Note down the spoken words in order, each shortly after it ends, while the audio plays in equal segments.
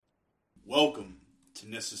Welcome to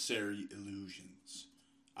Necessary Illusions.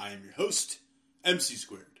 I am your host, MC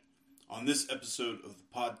Squared. On this episode of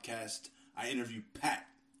the podcast, I interview Pat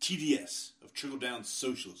TDS of Trickle Down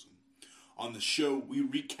Socialism. On the show, we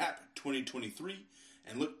recap 2023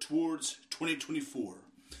 and look towards 2024.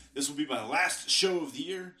 This will be my last show of the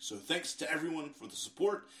year, so thanks to everyone for the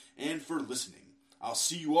support and for listening. I'll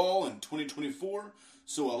see you all in 2024,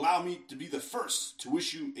 so allow me to be the first to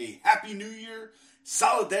wish you a Happy New Year.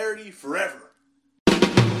 Solidarity forever.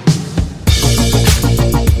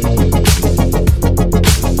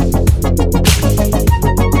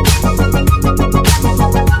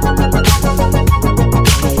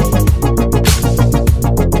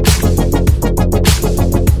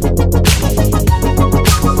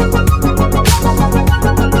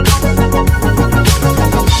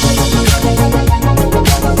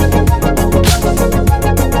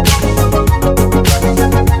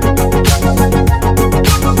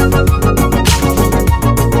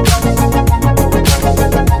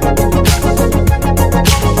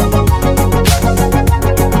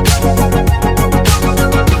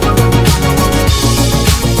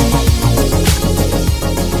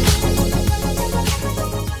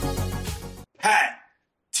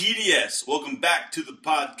 TDS, welcome back to the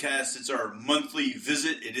podcast. It's our monthly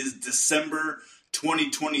visit. It is December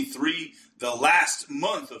 2023, the last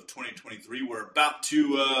month of 2023. We're about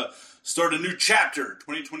to start a new chapter.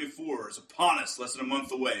 2024 is upon us, less than a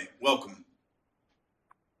month away. Welcome.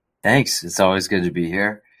 Thanks. It's always good to be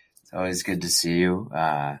here. It's always good to see you.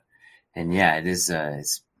 And yeah, it is.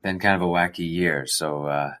 It's been kind of a wacky year,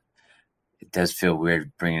 so it does feel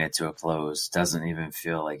weird bringing it to a close. Doesn't even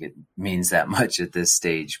feel like it means that much at this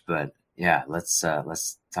stage, but yeah, let's talk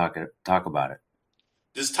about it.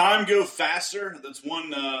 Does time go faster? That's one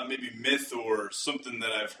maybe myth or something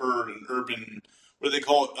that I've heard in urban. What do they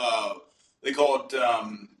call it?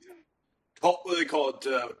 Folk.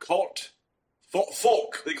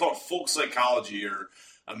 They call it folk psychology or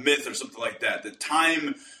a myth or something like that. That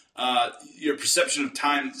time. Your perception of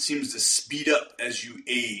time seems to speed up as you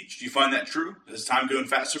age. Do you find that true? Is time going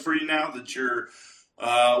faster for you now that you're,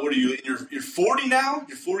 what are you, you're 40 now?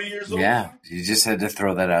 You're 40 years old? Yeah, you just had to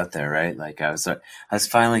throw that out there, right? Like I was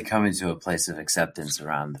finally coming to a place of acceptance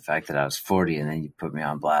around the fact that I was 40 and then you put me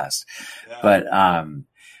on blast. Yeah. But,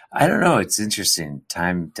 I don't know. It's interesting.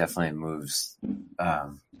 Time definitely moves,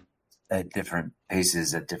 at different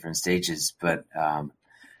paces at different stages, but,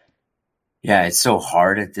 yeah, it's so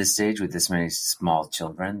hard at this stage with this many small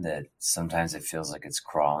children that sometimes it feels like it's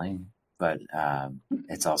crawling. But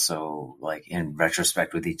it's also like in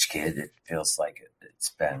retrospect with each kid, it feels like it's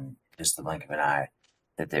been just the blink of an eye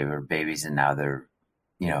that they were babies and now they're,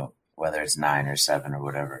 whether it's 9 or 7 or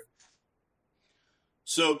whatever.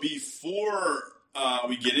 So before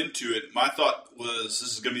we get into it, my thought was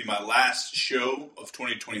this is going to be my last show of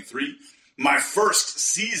 2023. My first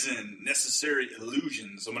season, Necessary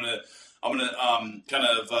Illusions. I'm gonna kind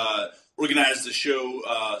of organize the show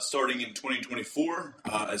starting in 2024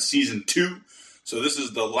 as season 2. So this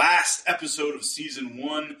is the last episode of season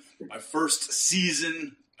 1, my first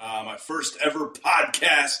season, my first ever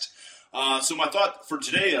podcast. So my thought for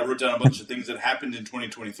today, I wrote down a bunch of things that happened in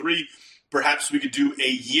 2023. Perhaps we could do a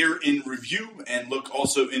year in review and look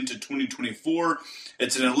also into 2024.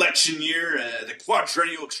 It's an election year, the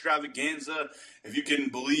quadrennial extravaganza. If you can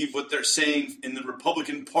believe what they're saying in the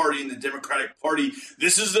Republican Party and the Democratic Party,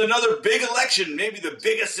 this is another big election, maybe the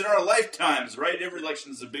biggest in our lifetimes, right? Every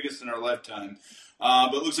election is the biggest in our lifetime.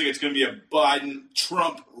 But it looks like it's going to be a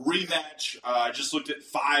Biden-Trump rematch. I just looked at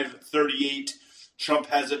 538. Trump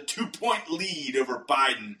has a 2-point lead over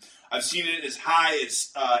Biden. I've seen it as high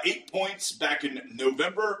as 8 points back in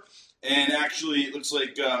November. And actually, it looks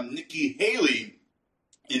like Nikki Haley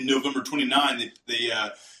in November 29, they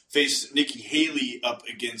faced Nikki Haley up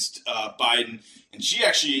against Biden. And she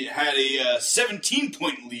actually had a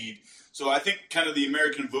 17-point lead. So I think kind of the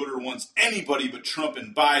American voter wants anybody but Trump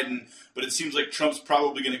and Biden. But it seems like Trump's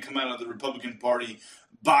probably going to come out of the Republican Party.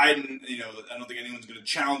 Biden, I don't think anyone's going to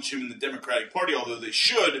challenge him in the Democratic Party, although they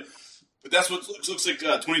should. But that's what looks like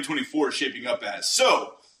 2024 is shaping up as.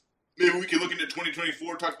 So maybe we can look into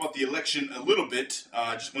 2024, talk about the election a little bit.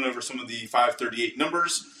 Just went over some of the 538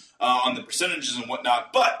 numbers on the percentages and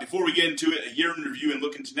whatnot. But before we get into it, a year in review and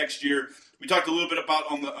look into next year, we talked a little bit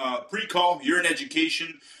about on the pre-call, year in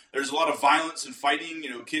education. There's a lot of violence and fighting,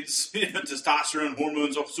 kids, testosterone,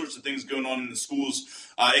 hormones, all sorts of things going on in the schools.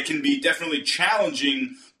 It can be definitely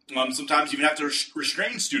challenging Sometimes you even have to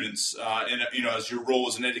restrain students, as your role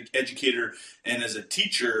as an educator and as a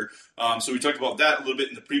teacher. So we talked about that a little bit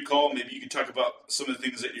in the pre-call. Maybe you could talk about some of the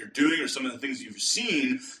things that you're doing or some of the things you've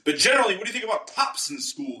seen. But generally, what do you think about cops in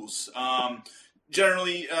schools?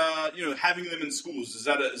 Generally, having them in schools, is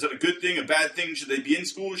that a good thing, a bad thing? Should they be in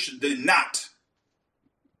schools? Should they not?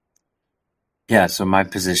 Yeah, so my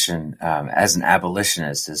position as an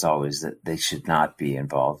abolitionist is always that they should not be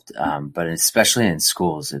involved, but especially in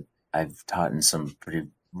schools. I've taught in some pretty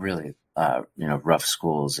really rough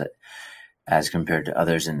schools as compared to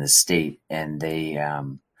others in the state, and they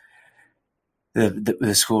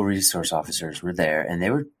the school resource officers were there,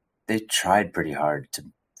 and they tried pretty hard to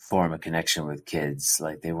form a connection with kids.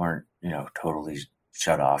 Like they weren't totally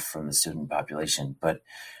shut off from the student population, but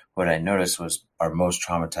what I noticed was our most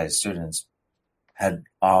traumatized students had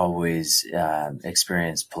always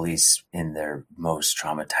experienced police in their most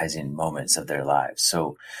traumatizing moments of their lives.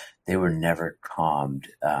 So they were never calmed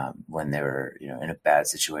when they were, in a bad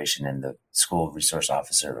situation and the school resource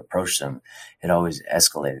officer approached them. It always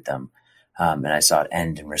escalated them. And I saw it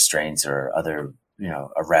end in restraints or other,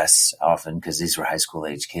 arrests often because these were high school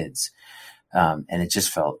age kids. And it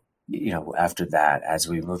just felt, after that, as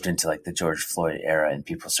we moved into like the George Floyd era and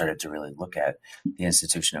people started to really look at the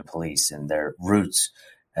institution of police and their roots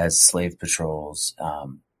as slave patrols,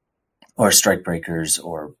 or strike breakers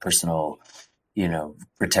or personal,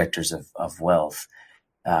 protectors of wealth,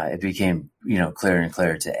 it became, clearer and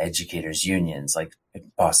clearer to educators unions like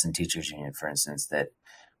Boston Teachers Union, for instance, that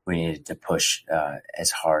we needed to push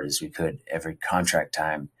as hard as we could every contract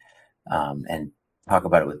time, and talk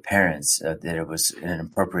about it with parents, that it was an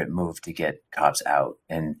appropriate move to get cops out.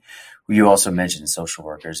 And you also mentioned social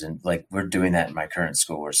workers, and like we're doing that in my current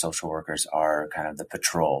school where social workers are kind of the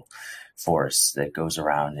patrol force that goes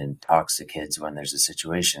around and talks to kids when there's a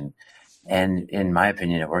situation. And in my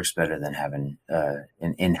opinion, it works better than having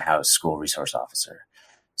an in-house school resource officer.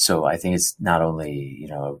 So I think it's not only,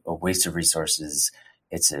 a waste of resources,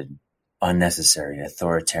 it's an unnecessary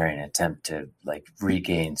authoritarian attempt to like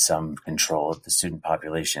regain some control of the student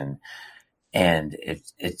population. And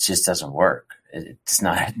it just doesn't work. It's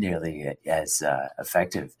not nearly as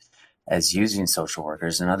effective as using social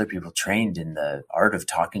workers and other people trained in the art of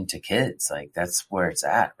talking to kids. Like that's where it's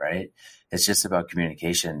at, right? It's just about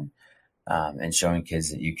communication, and showing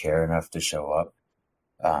kids that you care enough to show up.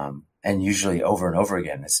 And usually over and over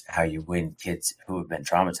again is how you win kids who have been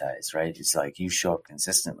traumatized, right? It's like you show up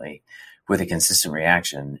consistently with a consistent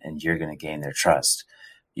reaction and you're going to gain their trust.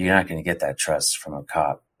 You're not going to get that trust from a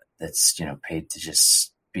cop that's, paid to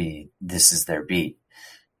just be, this is their beat.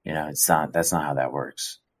 That's not how that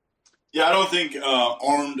works. Yeah, I don't think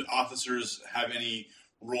armed officers have any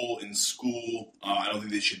role in school. I don't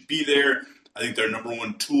think they should be there. I think their number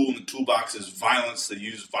one tool in the toolbox is violence. They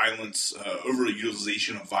use violence,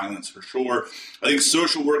 overutilization of violence for sure. I think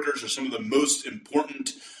social workers are some of the most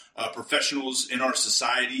important professionals in our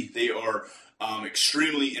society. They are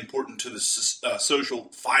extremely important to the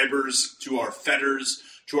social fibers, to our fetters,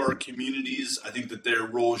 to our communities. I think that their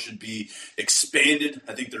role should be expanded.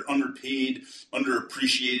 I think they're underpaid,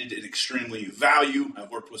 underappreciated, and extremely valued.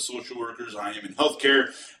 I've worked with social workers. I am in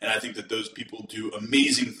healthcare, and I think that those people do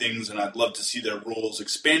amazing things, and I'd love to see their roles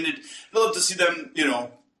expanded. I'd love to see them,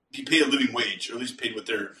 be paid a living wage, or at least paid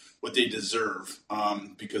what they deserve,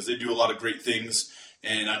 because they do a lot of great things.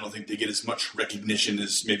 And I don't think they get as much recognition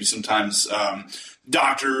as maybe sometimes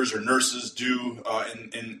doctors or nurses do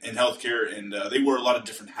in healthcare, and they wear a lot of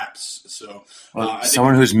different hats. So, as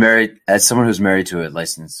someone who's married to a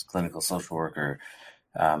licensed clinical social worker,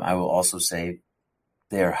 I will also say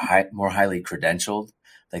they are more highly credentialed.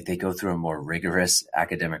 Like they go through a more rigorous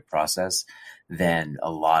academic process than a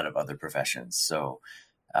lot of other professions. So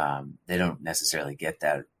they don't necessarily get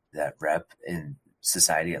that rep in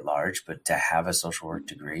society at large, but to have a social work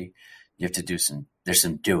degree, you have to there's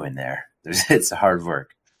some doing there. It's hard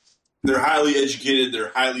work. They're highly educated,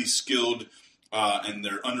 they're highly skilled, and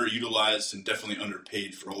they're underutilized and definitely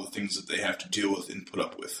underpaid for all the things that they have to deal with and put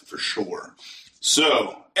up with, for sure.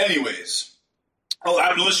 So, anyways,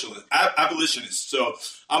 abolitionist. So,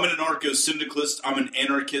 I'm an anarcho-syndicalist. I'm an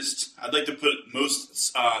anarchist. I'd like to put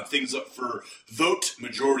most things up for vote,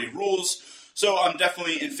 majority rules. So I'm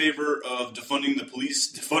definitely in favor of defunding the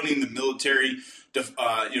police, defunding the military,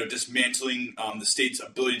 dismantling the state's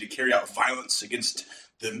ability to carry out violence against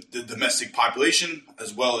the domestic population,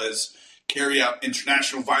 as well as carry out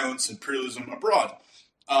international violence and imperialism abroad.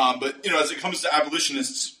 But as it comes to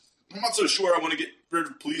abolitionists, I'm not so sure I want to get rid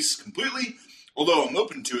of police completely, although I'm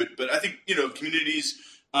open to it. But I think communities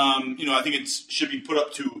I think it should be put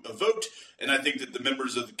up to a vote, and I think that the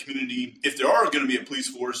members of the community, if there are going to be a police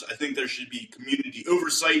force, I think there should be community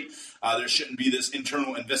oversight. There shouldn't be this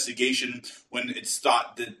internal investigation when it's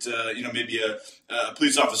thought that maybe a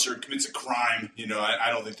police officer commits a crime. I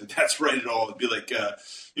don't think that that's right at all. It'd be like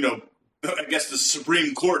I guess the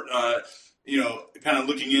Supreme Court, kind of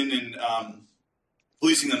looking in and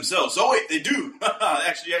policing themselves. Oh wait, they do.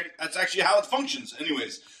 Actually, that's actually how it functions.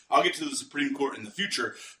 Anyways. I'll get to the Supreme Court in the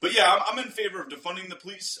future. But yeah, I'm in favor of defunding the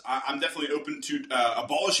police. I'm definitely open to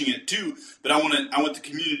abolishing it too, but I want the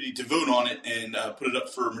community to vote on it and put it up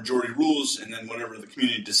for majority rules, and then whatever the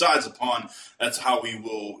community decides upon, that's how we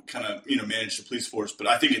will kind of manage the police force. But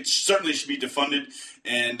I think it certainly should be defunded,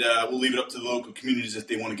 and we'll leave it up to the local communities if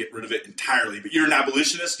they want to get rid of it entirely. But you're an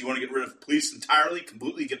abolitionist. You want to get rid of police entirely,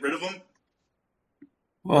 completely get rid of them?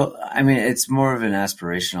 Well, I mean, it's more of an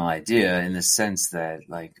aspirational idea in the sense that,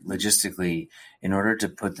 like, logistically, in order to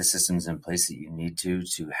put the systems in place that you need to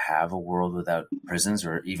have a world without prisons,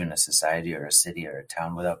 or even a society or a city or a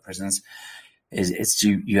town without prisons,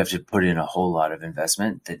 you have to put in a whole lot of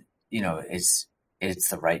investment that, it's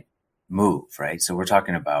the right move, right? So we're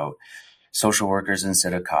talking about social workers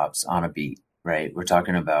instead of cops on a beat, right? We're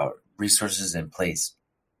talking about resources in place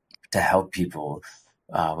to help people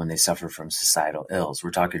when they suffer from societal ills.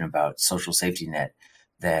 We're talking about social safety net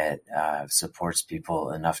that supports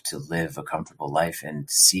people enough to live a comfortable life and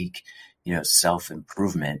seek,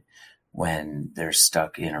 self-improvement when they're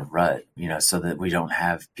stuck in a rut, so that we don't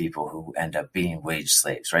have people who end up being wage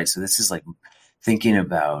slaves, right? So this is like thinking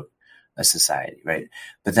about a society, right?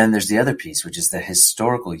 But then there's the other piece, which is the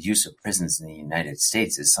historical use of prisons in the United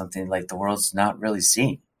States is something like the world's not really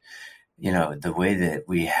seen. The way that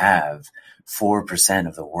we have 4%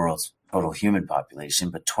 of the world's total human population,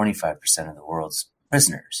 but 25% of the world's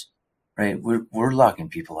prisoners, right? We're locking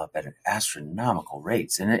people up at astronomical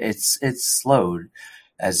rates, and it's slowed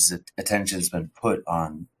as attention's been put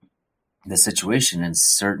on the situation, and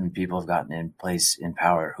certain people have gotten in place in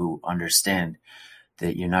power who understand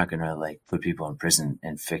that you're not going to put people in prison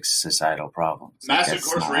and fix societal problems. Mass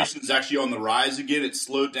incarceration is actually on the rise again. It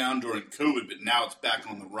slowed down during COVID, but now it's back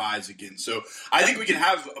on the rise again. So I think we can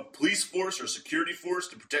have a police force or security force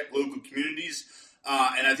to protect local communities,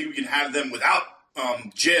 and I think we can have them without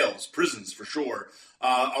jails, prisons for sure.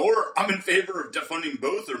 Or I'm in favor of defunding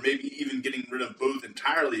both, or maybe even getting rid of both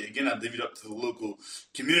entirely. Again, I'd leave it up to the local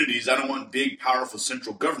communities. I don't want big, powerful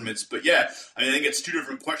central governments. But yeah, I think it's two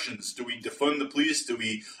different questions. Do we defund the police? Do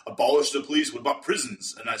we abolish the police? What about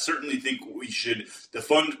prisons? And I certainly think we should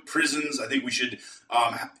defund prisons. I think we should,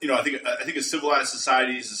 I think a civilized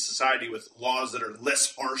society is a society with laws that are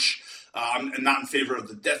less harsh. I'm not in favor of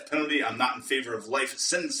the death penalty. I'm not in favor of life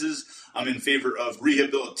sentences. I'm in favor of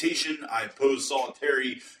rehabilitation. I oppose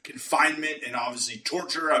solitary confinement and obviously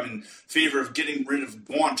torture. I'm in favor of getting rid of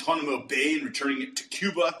Guantanamo Bay and returning it to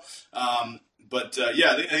Cuba.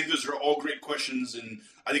 I think those are all great questions, and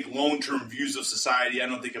I think long-term views of society. I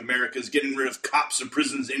don't think America is getting rid of cops or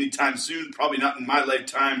prisons anytime soon, probably not in my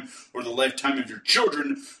lifetime or the lifetime of your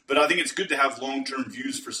children, but I think it's good to have long-term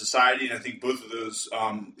views for society, and I think both of those,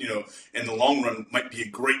 in the long run might be a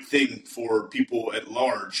great thing for people at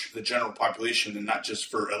large, the general population, and not just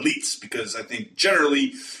for elites, because I think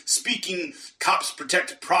generally speaking, cops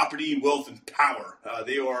protect property, wealth, and power.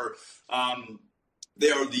 They are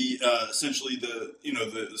the essentially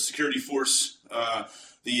the security force,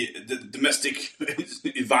 the domestic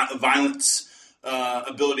violence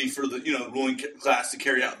ability for the ruling class to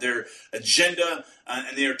carry out their agenda,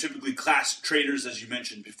 and they are typically class traitors, as you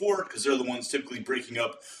mentioned before, because they're the ones typically breaking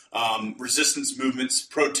up resistance movements,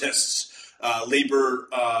 protests, labor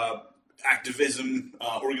activism,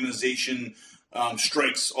 organization.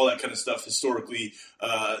 Strikes, all that kind of stuff. Historically,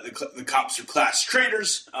 the cops are class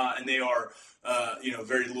traitors, and they are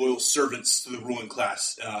very loyal servants to the ruling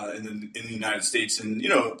class in the United States, and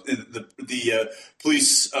the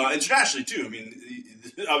police internationally too. I mean,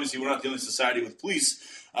 obviously we're not the only society with police,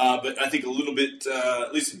 but I think a little bit,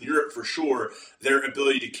 at least in Europe for sure, their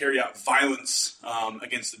ability to carry out violence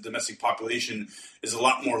against the domestic population is a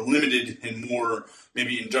lot more limited in more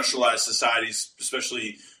maybe industrialized societies,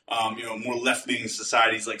 especially. More left-leaning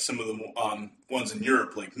societies like some of the ones in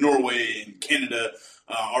Europe, like Norway and Canada.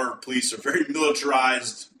 Our police are very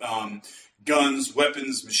militarized, guns,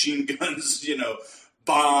 weapons, machine guns,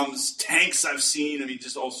 bombs, tanks I've seen. I mean,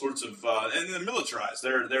 just all sorts of, and they're militarized.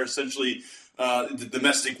 They're essentially the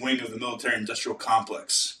domestic wing of the military-industrial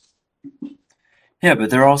complex. Yeah,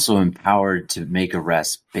 but they're also empowered to make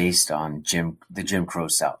arrests based on the Jim Crow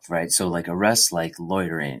South, right? So like arrests like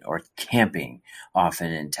loitering or camping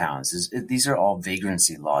often in towns. These are all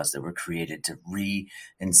vagrancy laws that were created to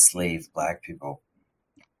re-enslave Black people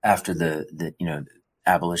after the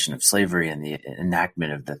abolition of slavery and the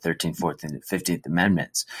enactment of the 13th, 14th, and 15th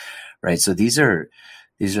Amendments, right? So these are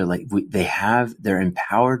like they're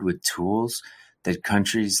empowered with tools that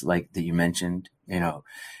countries like that you mentioned,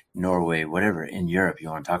 Norway, whatever, in Europe, you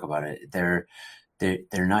want to talk about it, they're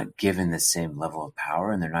not given the same level of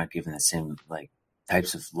power, and they're not given the same like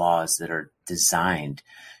types of laws that are designed,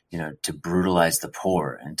 to brutalize the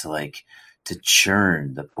poor and to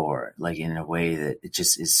churn the poor, like in a way that it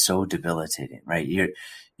just is so debilitating, right?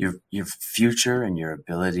 Your future and your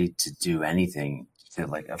ability to do anything to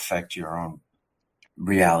like affect your own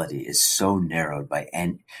reality is so narrowed by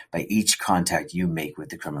each contact you make with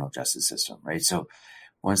the criminal justice system, right? So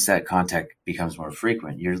once that contact becomes more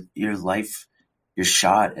frequent, your life, your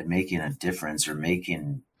shot at making a difference or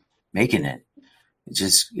making it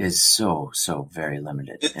just is so very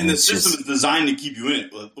limited. And the system is designed to keep you in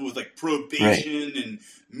it with like probation and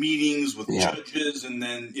meetings with judges, and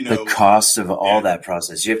then the cost of all that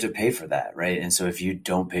process. You have to pay for that, right? And so if you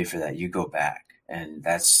don't pay for that, you go back, and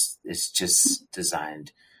it's just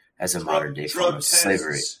designed as a modern day form of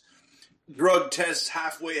slavery. Drug tests,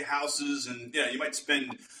 halfway houses, and you might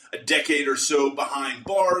spend a decade or so behind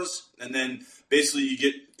bars, and then basically you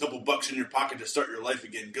get a couple bucks in your pocket to start your life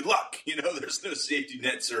again. Good luck. There's no safety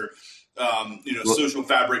nets or social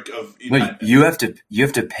fabric of. You have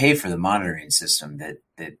to pay for the monitoring system that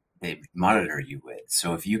they monitor you with.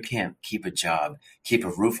 So if you can't keep a job, keep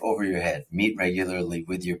a roof over your head, meet regularly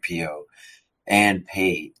with your PO, and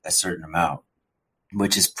pay a certain amount,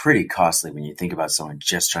 which is pretty costly when you think about someone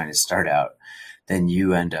just trying to start out, then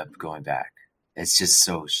you end up going back. It's just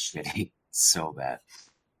so shitty. So bad.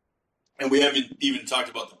 And we haven't even talked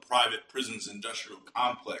about the private prisons industrial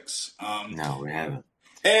complex. No, we haven't.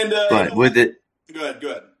 And but with it, go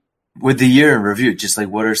ahead. With the year in review, just like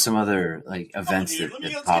what are some other like events that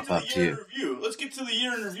pop up to you? Let's get to the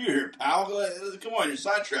year in review here, pal. Come on, you're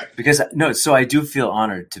sidetracked. Because so I do feel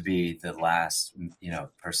honored to be the last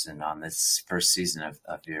person on this first season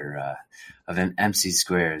of your of MC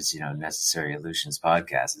Square's Necessary Illusions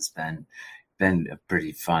podcast. It's been a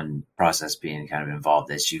pretty fun process being kind of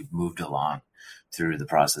involved as you've moved along through the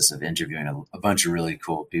process of interviewing a bunch of really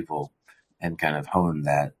cool people and kind of hone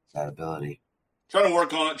that ability. Trying to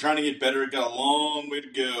work on it, trying to get better. Got a long way to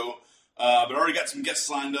go, but already got some guests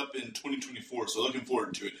lined up in 2024, so looking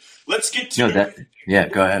forward to it. Let's get to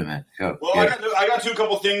go ahead, man. Go. Well, yeah. I got to a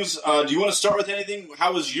couple things. Do you want to start with anything?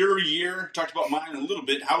 How was your year? Talked about mine a little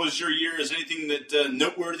bit. How was your year? Is anything that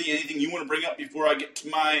noteworthy? Anything you want to bring up before I get to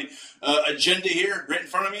my agenda here right in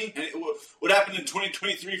front of me? What happened in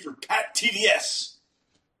 2023 for Pat TDS?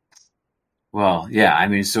 Well, yeah, I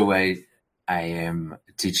mean, so I am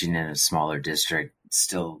teaching in a smaller district,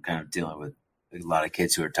 still kind of dealing with a lot of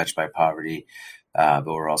kids who are touched by poverty, but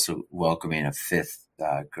we're also welcoming a fifth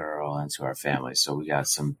girl into our family. So we got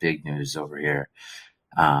some big news over here.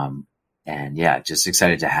 And yeah, just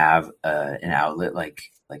excited to have an outlet like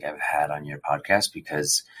I've had on your podcast,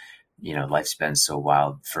 because, life's been so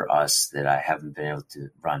wild for us that I haven't been able to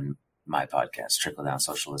run my podcast, Trickle Down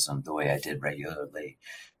Socialism, the way I did regularly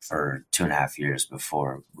for 2.5 years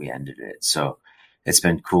before we ended it. So it's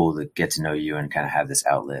been cool to get to know you and kind of have this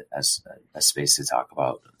outlet as a space to talk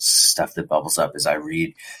about stuff that bubbles up as I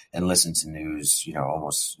read and listen to news,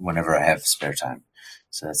 almost whenever I have spare time.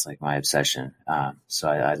 So that's like my obsession. So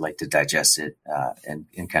I like to digest it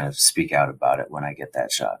and kind of speak out about it when I get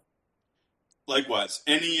that shot. Likewise.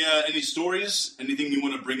 Any stories, anything you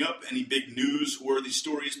want to bring up, any big news-worthy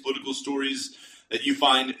stories, political stories that you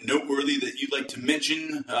find noteworthy that you'd like to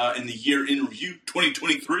mention in the year in review,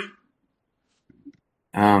 2023?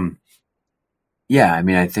 Yeah, I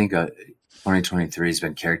mean, I think 2023 has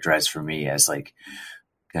been characterized for me as like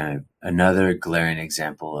kind of another glaring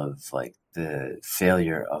example of like the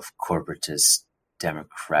failure of corporatist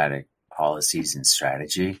democratic policies and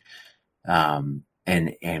strategy.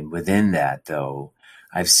 And within that, though,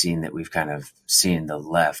 I've seen that we've kind of seen the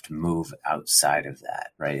left move outside of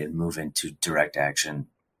that, right, and move into direct action,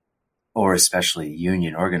 or especially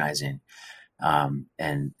union organizing. And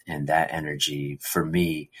that energy for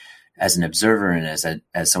me as an observer and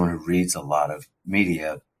as someone who reads a lot of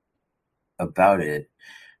media about it,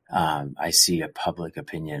 I see a public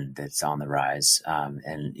opinion that's on the rise, and,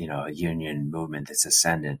 a union movement that's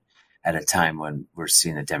ascendant at a time when we're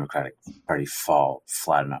seeing the Democratic Party fall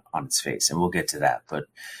flat on its face. And we'll get to that. But,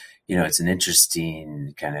 it's an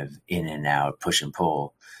interesting kind of in and out, push and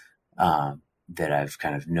pull that I've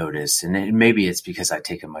kind of noticed, and maybe it's because I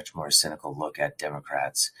take a much more cynical look at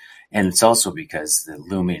Democrats, and it's also because the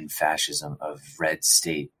looming fascism of red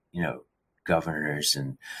state, governors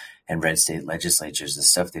and red state legislatures, the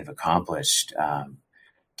stuff they've accomplished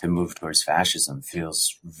to move towards fascism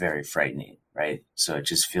feels very frightening, right? So it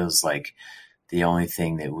just feels like the only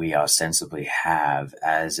thing that we ostensibly have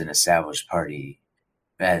as an established party,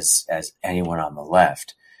 as anyone on the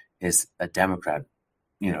left, is a Democratic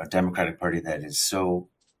Party that is so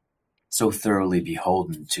thoroughly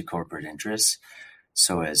beholden to corporate interests,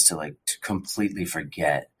 so as to completely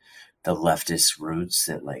forget the leftist roots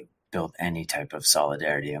that built any type of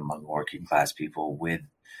solidarity among working class people with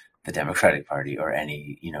the Democratic Party or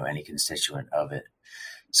any constituent of it.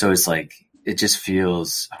 So it's it just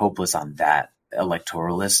feels hopeless on that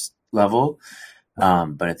electoralist level.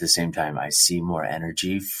 But at the same time, I see more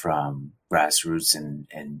energy from grassroots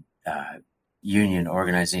and union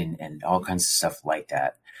organizing and all kinds of stuff like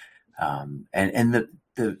that. And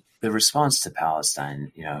the response to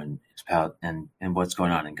Palestine, and what's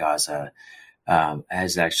going on in Gaza,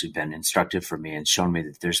 has actually been instructive for me and shown me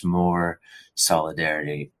that there's more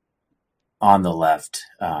solidarity on the left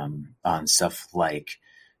on stuff like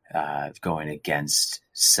going against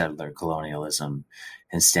settler colonialism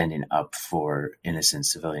and standing up for innocent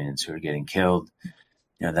civilians who are getting killed.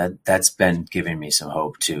 That's been giving me some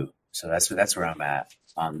hope too. So that's where I'm at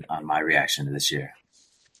on my reaction to this year.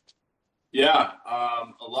 Yeah,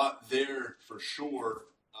 a lot there for sure.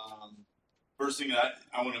 First thing that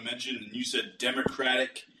I want to mention, and you said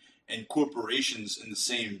Democratic and corporations in the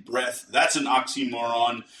same breath. That's an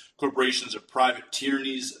oxymoron. Corporations are private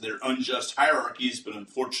tyrannies. They're unjust hierarchies, but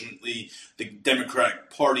unfortunately, the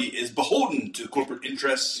Democratic Party is beholden to corporate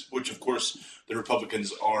interests, which, of course, the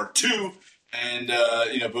Republicans are too. And,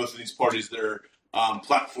 both of these parties, their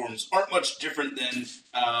platforms aren't much different than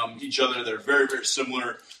each other. They're very, very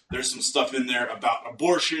similar. There's some stuff in there about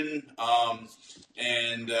abortion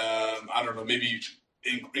and I don't know, maybe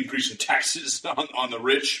increasing taxes on the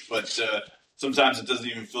rich, but sometimes it doesn't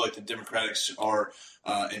even feel like the Democrats are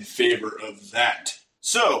in favor of that.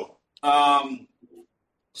 So,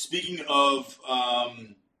 speaking of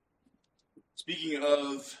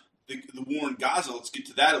the war in Gaza, let's get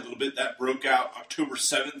to that a little bit. That broke out October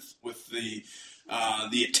 7th with the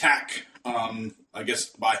attack, I guess,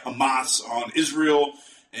 by Hamas on Israel,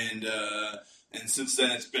 and since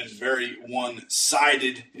then it's been very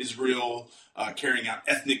one-sided. Israel carrying out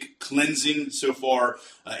ethnic cleansing. So far,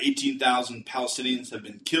 18,000 Palestinians have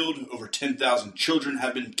been killed. Over 10,000 children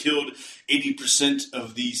have been killed. 80%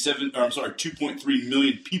 of the 2.3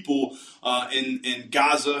 million people in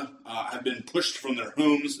Gaza have been pushed from their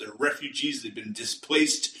homes. They're refugees. They've been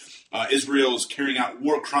displaced. Israel is carrying out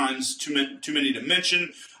war crimes, too many to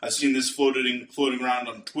mention. I've seen this floating around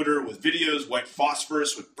on Twitter with videos, white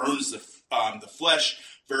phosphorus, which burns the flesh,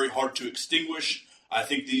 very hard to extinguish. I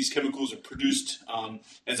think these chemicals are produced,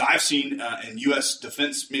 as I've seen, in U.S.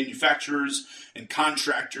 defense manufacturers and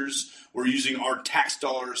contractors. We're using our tax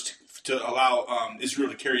dollars to allow Israel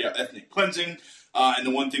to carry out ethnic cleansing. And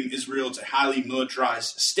the one thing, Israel, it's a highly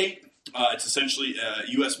militarized state. It's essentially a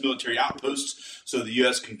U.S. military outpost, so the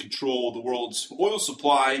U.S. can control the world's oil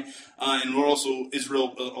supply, and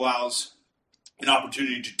Israel allows an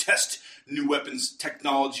opportunity to test new weapons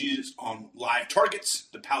technologies on live targets.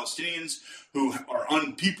 The Palestinians, who are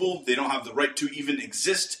unpeople, they don't have the right to even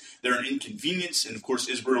exist. They're an inconvenience, and of course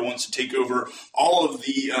Israel wants to take over all of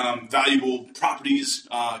the valuable properties,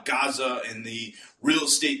 Gaza and the real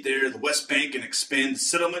estate there, the West Bank, and expand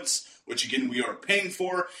settlements, which again we are paying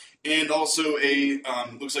for, and also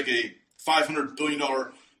looks like a $500 billion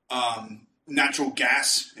natural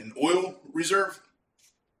gas and oil reserve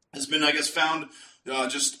has been, I guess, found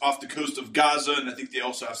just off the coast of Gaza, and I think they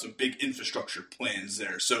also have some big infrastructure plans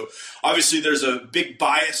there. So obviously there's a big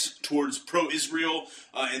bias towards pro-Israel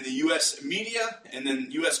in the U.S. media, and then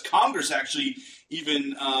U.S. Congress actually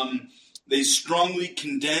even they strongly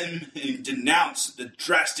condemn and denounce the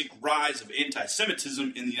drastic rise of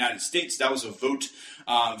anti-Semitism in the United States. That was a vote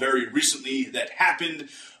very recently that happened.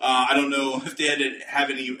 I don't know if they had to have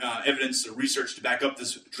any evidence or research to back up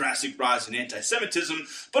this drastic rise in anti-Semitism,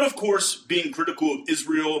 but of course, being critical of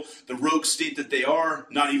Israel, the rogue state that they are,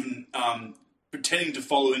 not even pretending to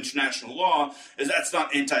follow international law, is that's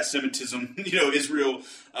not anti-Semitism. Israel,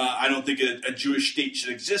 I don't think a Jewish state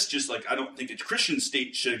should exist, just like I don't think a Christian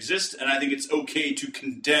state should exist, and I think it's okay to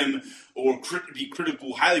condemn or be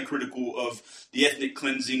critical, highly critical of the ethnic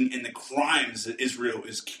cleansing and the crimes that Israel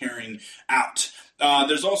is carrying out.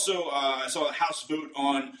 There's also, I saw a House vote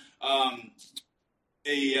on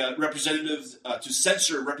a representative to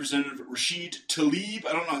censor Representative Rashid Tlaib.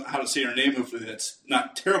 I don't know how to say her name. Hopefully that's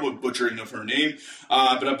not terrible butchering of her name.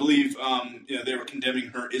 But I believe they were condemning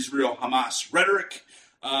her Israel-Hamas rhetoric.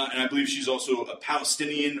 And I believe she's also a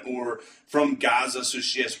Palestinian or from Gaza, so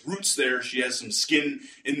she has roots there. She has some skin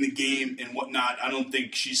in the game and whatnot. I don't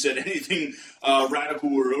think she said anything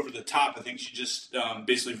radical or over the top. I think she just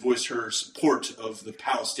basically voiced her support of the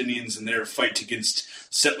Palestinians and their fight against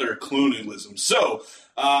settler colonialism. So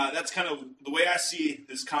that's kind of the way I see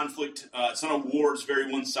this conflict. It's not a war. It's very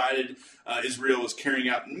one-sided. Israel is carrying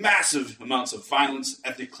out massive amounts of violence,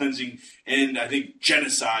 ethnic cleansing, and I think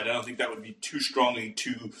genocide. I don't think that would be too strongly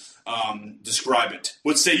to describe it.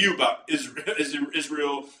 What say you about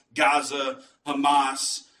Israel, Gaza,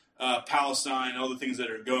 Hamas, Palestine, all the things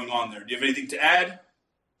that are going on there? Do you have anything to add?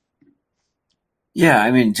 Yeah,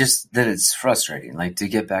 I mean, just that it's frustrating. Like, to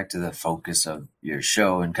get back to the focus of your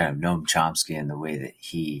show and kind of Noam Chomsky and the way that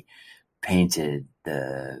he painted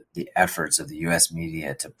the efforts of the U.S.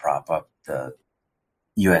 media to prop up the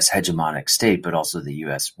U.S. hegemonic state, but also the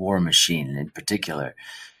U.S. war machine in particular.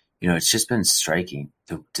 It's just been striking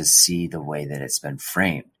to see the way that it's been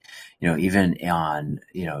framed. Even on,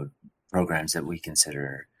 programs that we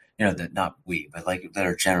consider, that not we, but like that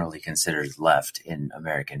are generally considered left in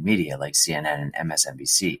American media, like CNN and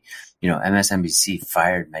MSNBC. MSNBC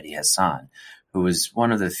fired Mehdi Hassan, who was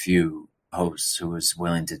one of the few hosts who was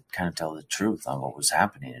willing to kind of tell the truth on what was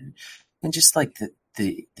happening, and just like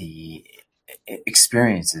the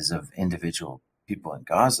experiences of individual people in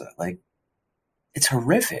Gaza, like it's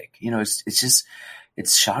horrific.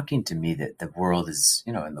 It's shocking to me that the world is,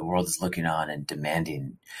 and the world is looking on and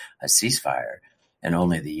demanding a ceasefire, and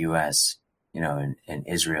only the U.S., and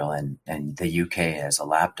Israel and the UK as a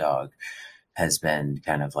lapdog has been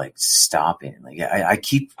kind of like stopping. Like I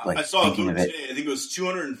keep like I saw thinking a of vote it. today. I think it was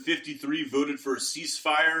 253 voted for a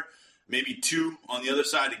ceasefire, maybe 2 on the other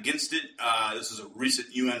side against it. This is a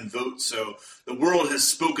recent UN vote, so the world has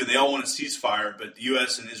spoken. They all want a ceasefire, but the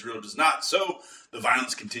U.S. and Israel does not. So the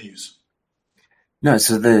violence continues. No,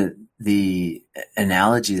 so the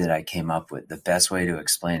analogy that I came up with, the best way to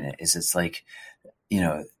explain it is it's like,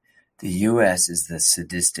 the U.S. is the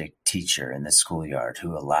sadistic teacher in the schoolyard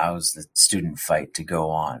who allows the student fight to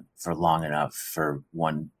go on for long enough for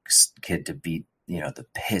one kid to beat, the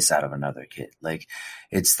piss out of another kid. Like,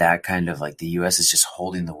 it's that kind of like the U.S. is just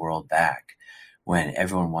holding the world back when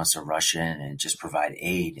everyone wants to rush in and just provide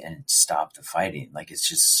aid and stop the fighting. Like, it's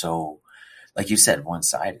just so, like you said,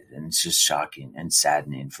 one-sided, and it's just shocking and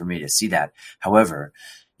saddening for me to see that. However,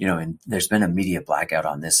 and there's been a media blackout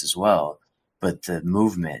on this as well, but the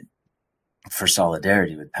movement for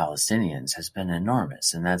solidarity with Palestinians has been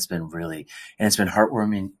enormous. And that's been and it's been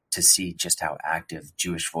heartwarming to see just how active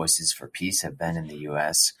Jewish Voices for Peace have been in the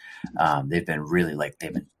U.S. They've been really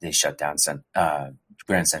they shut down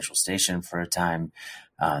Grand Central Station for a time.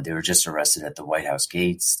 They were just arrested at the White House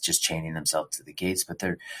gates, just chaining themselves to the gates. But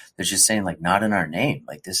they're just saying, like, not in our name.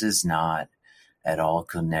 Like, this is not at all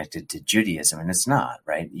connected to Judaism. And it's not,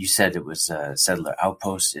 right? You said it was a settler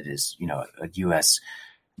outpost. It is, a U.S.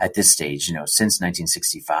 at this stage, since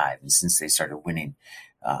 1965, and since they started winning.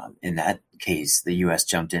 In that case, the U.S.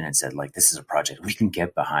 jumped in and said, like, this is a project we can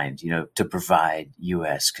get behind, to provide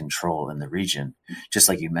U.S. control in the region, just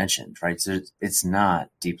like you mentioned, right? So it's not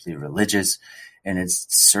deeply religious, and it's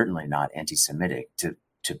certainly not anti-Semitic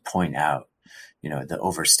to point out, the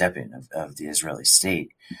overstepping of the Israeli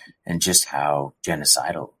state and just how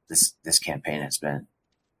genocidal this campaign has been.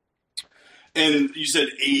 And you said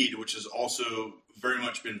aid, which has also very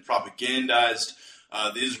much been propagandized.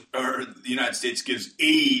 The United States gives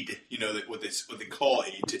aid, what they call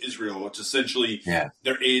aid to Israel, which essentially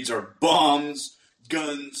their aids are bombs,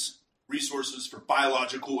 guns, resources for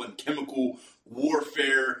biological and chemical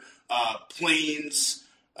warfare, planes,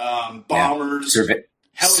 bombers.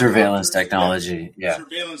 Surveillance technology.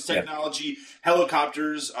 Surveillance technology,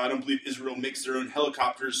 helicopters. I don't believe Israel makes their own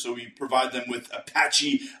helicopters, so we provide them with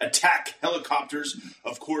Apache attack helicopters.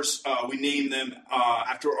 Of course, we name them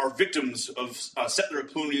after our victims of settler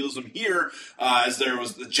colonialism here, as there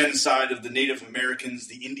was the genocide of the Native Americans,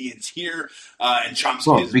 the Indians here, and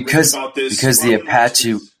Chomsky has written about this. Because the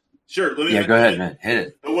Apache... Sure. Go ahead, man. Hit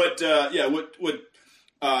it. What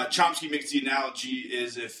Chomsky makes the analogy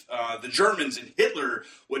is if the Germans and Hitler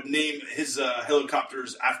would name his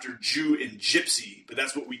helicopters after Jew and Gypsy, but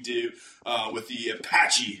that's what we do with the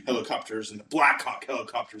Apache helicopters and the Black Hawk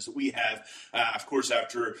helicopters that we have. Of course,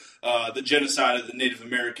 after the genocide of the Native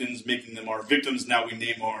Americans, making them our victims, now we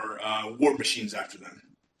name our war machines after them.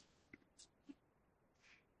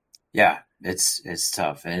 Yeah, it's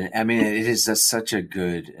tough, and I mean it is such a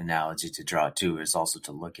good analogy to draw too. Is also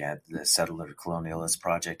to look at the settler colonialist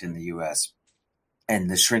project in the U.S. and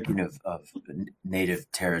the shrinking of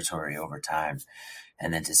native territory over time,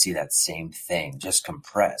 and then to see that same thing just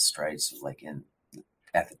compressed, right? So like in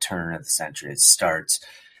at the turn of the century, it starts,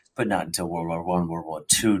 but not until World War I, World War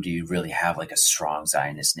II do you really have like a strong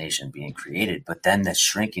Zionist nation being created. But then the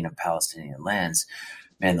shrinking of Palestinian lands,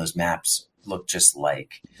 man, those maps look just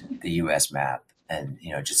like the U.S. map, and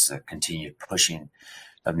just a continued pushing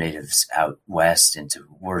of natives out west into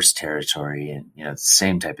worse territory, and the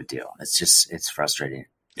same type of deal. It's frustrating.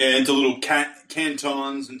 Yeah, into little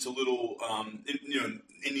cantons, into little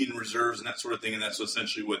Indian reserves and that sort of thing, and that's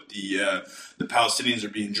essentially what the Palestinians are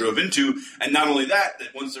being drove into. And not only that,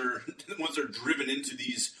 that once they're driven into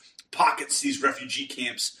these pockets, these refugee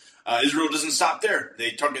camps, Israel doesn't stop there.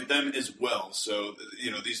 They target them as well. So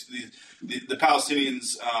the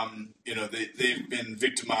Palestinians, they've been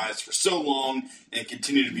victimized for so long and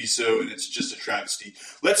continue to be so, and it's just a travesty.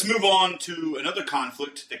 Let's move on to another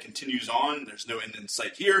conflict that continues on. There's no end in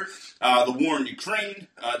sight here. The war in Ukraine.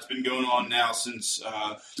 It's been going on now since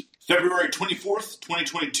February 24th,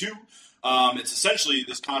 2022. It's essentially,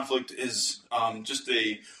 this conflict is just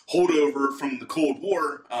a holdover from the Cold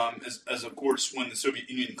War, as of course when the Soviet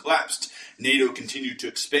Union collapsed, NATO continued to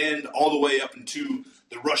expand all the way up into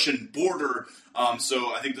the Russian border.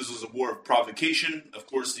 So I think this was a war of provocation. Of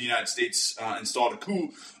course, the United States installed a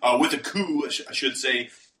coup, I should say,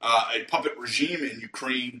 a puppet regime in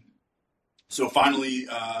Ukraine. So finally,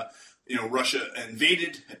 Russia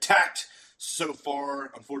invaded, attacked. So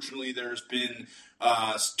far, unfortunately, there's been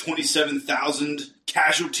 27,000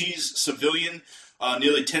 casualties, civilian,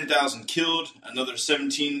 nearly 10,000 killed, another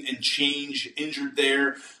 17 and change injured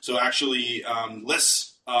there. So actually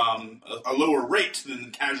a lower rate than the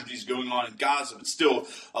casualties going on in Gaza, but still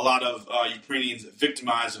a lot of Ukrainians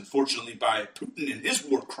victimized, unfortunately, by Putin and his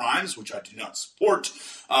war crimes, which I do not support.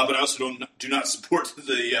 But I also do not support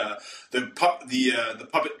the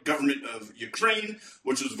puppet government of Ukraine,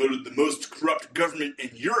 which was voted the most corrupt government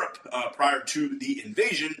in Europe prior to the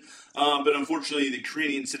invasion. But unfortunately, the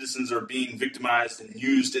Ukrainian citizens are being victimized and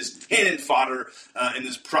used as cannon fodder in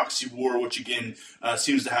this proxy war, which again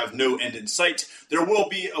seems to have no end in sight. There will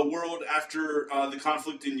be a world after the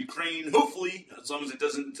conflict in Ukraine, hopefully, as long as it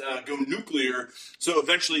doesn't go nuclear. So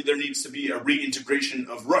eventually there needs to be a reintegration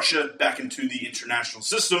of Russia back into the international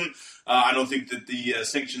system. I don't think that the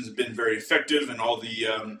sanctions have been very effective, and all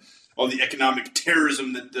the economic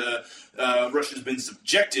terrorism that Russia's been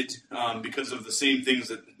subjected because of the same things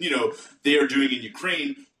that they are doing in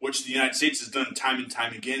Ukraine, which the United States has done time and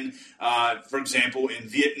time again. For example, in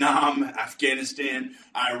Vietnam, Afghanistan,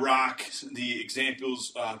 Iraq, the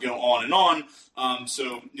examples go on and on.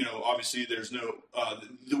 So obviously, there's no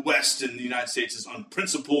the West and the United States is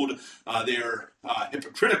unprincipled. They are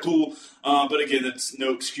hypocritical, but again, that's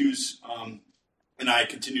no excuse. And I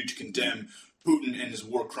continue to condemn Putin and his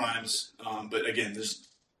war crimes. But again, this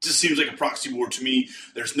just seems like a proxy war to me.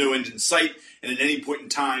 There's no end in sight. And at any point in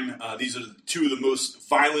time, these are two of the most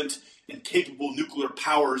violent and capable nuclear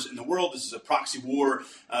powers in the world. This is a proxy war.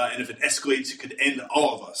 And if it escalates, it could end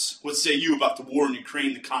all of us. What say you about the war in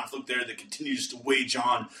Ukraine, the conflict there that continues to wage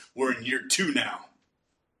on? We're in year 2 now.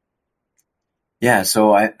 Yeah,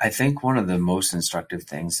 so I think one of the most instructive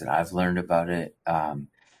things that I've learned about it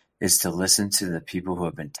is to listen to the people who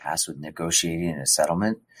have been tasked with negotiating a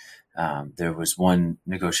settlement. There was one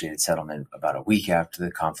negotiated settlement about a week after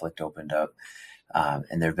the conflict opened up,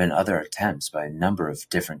 and there have been other attempts by a number of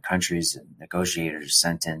different countries and negotiators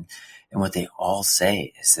sent in. And what they all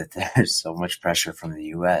say is that there's so much pressure from the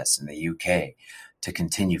U.S. and the U.K. to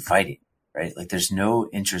continue fighting, right? Like there's no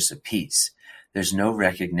interest of peace. There's no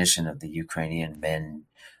recognition of the Ukrainian men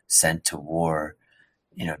sent to war,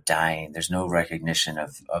 dying. There's no recognition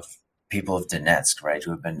of people of Donetsk, right,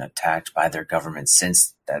 who have been attacked by their government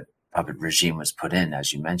since that puppet regime was put in,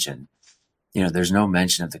 as you mentioned. There's no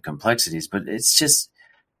mention of the complexities, but it's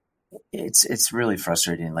really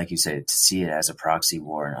frustrating, like you say, to see it as a proxy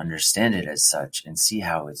war and understand it as such, and see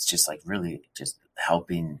how it's just like really just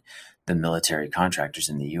helping the military contractors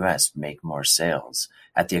in the U.S. make more sales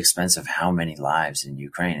at the expense of how many lives in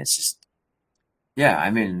Ukraine. It's just, yeah, I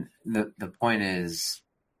mean, the point is,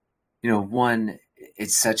 one,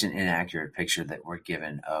 it's such an inaccurate picture that we're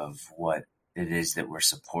given of what it is that we're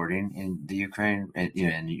supporting in the Ukraine, and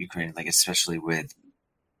in Ukraine, like especially with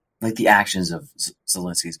like the actions of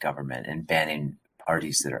Zelensky's government and banning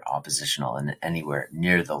parties that are oppositional and anywhere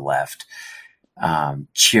near the left.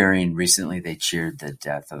 Cheering recently, they cheered the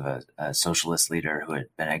death of a socialist leader who had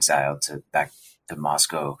been exiled back to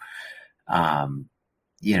Moscow.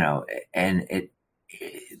 and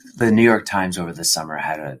the New York Times over the summer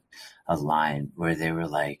had a line where they were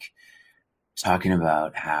like talking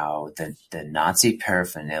about how the Nazi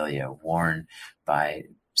paraphernalia worn by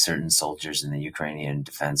certain soldiers in the Ukrainian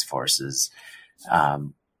defense forces,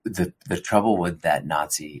 the trouble with that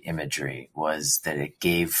Nazi imagery was that it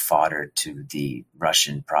gave fodder to the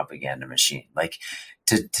Russian propaganda machine. Like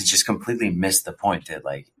to just completely miss the point that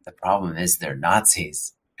like the problem is they're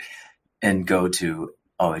Nazis and go to,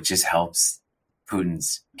 oh, it just helps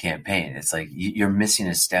Putin's campaign. It's like you're missing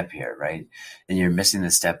a step here, right? And you're missing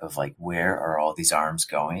the step of like, where are all these arms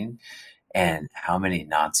going? And how many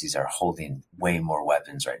Nazis are holding way more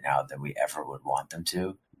weapons right now than we ever would want them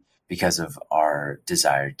to because of our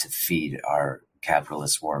desire to feed our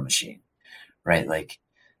capitalist war machine, right? Like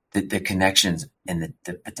the connections and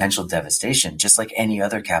the potential devastation, just like any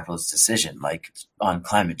other capitalist decision, like on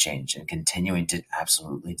climate change and continuing to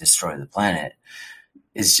absolutely destroy the planet,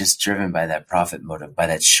 is just driven by that profit motive, by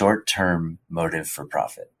that short-term motive for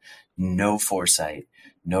profit. No foresight,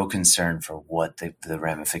 no concern for what the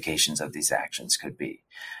ramifications of these actions could be.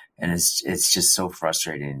 And it's just so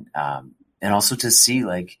frustrating. And also to see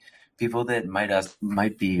like people that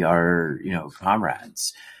might be our,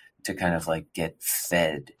 comrades to kind of like get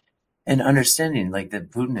fed and understanding like that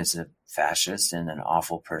Putin is a fascist and an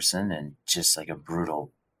awful person and just like a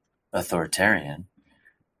brutal authoritarian.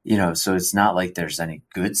 So it's not like there's any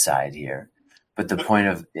good side here, but the point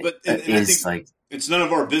of it is like it's none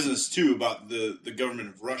of our business too about the government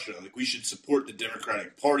of Russia. Like we should support the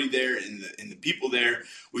Democratic Party there and the people there.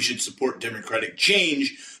 We should support democratic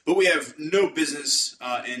change, but we have no business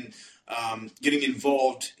in getting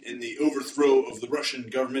involved in the overthrow of the Russian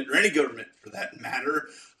government or any government for that matter.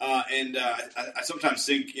 And I sometimes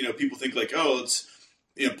think people think like, oh, let's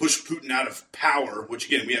push Putin out of power, which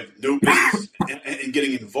again, we have no business in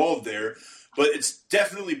getting involved there. But it's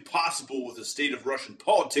definitely possible with the state of Russian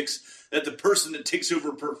politics that the person that takes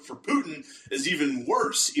over for Putin is even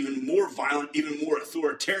worse, even more violent, even more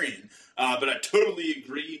authoritarian. But I totally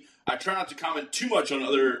agree. I try not to comment too much on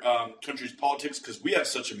other countries' politics because we have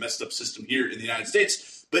such a messed up system here in the United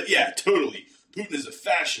States. But yeah, totally. Putin is a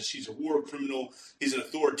fascist. He's a war criminal. He's an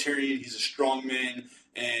authoritarian. He's a strongman.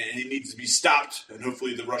 And he needs to be stopped. And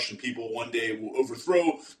hopefully the Russian people one day will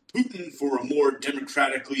overthrow Putin for a more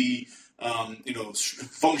democratically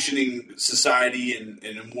functioning society and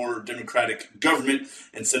a more democratic government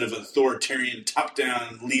instead of an authoritarian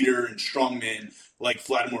top-down leader and strongman like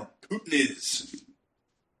Vladimir Putin is.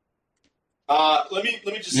 Let me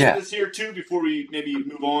just say this here too before we maybe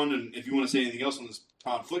move on, and if you want to say anything else on this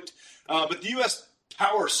conflict. But the U.S.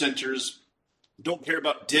 power centers don't care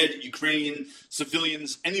about dead Ukrainian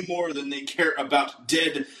civilians any more than they care about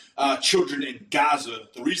dead children in Gaza.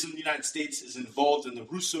 The reason the United States is involved in the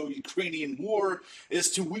Russo-Ukrainian war is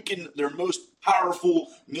to weaken their most powerful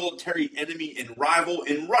military enemy and rival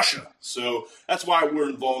in Russia. So that's why we're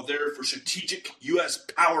involved there, for strategic U.S.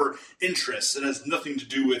 power interests. It has nothing to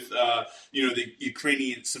do with the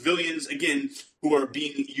Ukrainian civilians, again, who are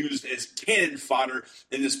being used as cannon fodder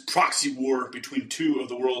in this proxy war between two of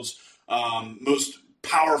the world's most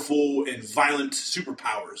powerful and violent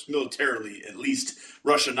superpowers, militarily at least.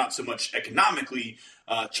 Russia, not so much economically.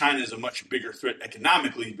 China is a much bigger threat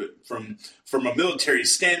economically, but from a military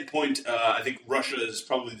standpoint, I think Russia is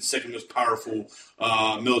probably the second most powerful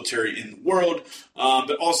military in the world.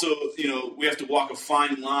 But also, we have to walk a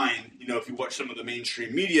fine line. If you watch some of the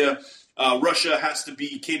mainstream media, Russia has to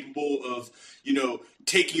be capable of,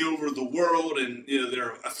 taking over the world, and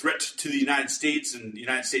they're a threat to the United States and the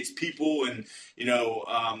United States people, and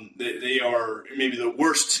they are maybe the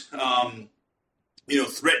worst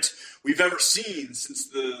threat we've ever seen since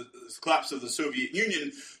the collapse of the Soviet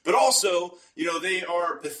Union. But also, they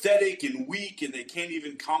are pathetic and weak, and they can't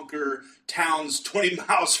even conquer towns 20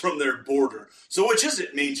 miles from their border. So which is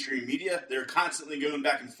it, mainstream media? They're constantly going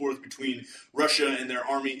back and forth between Russia and their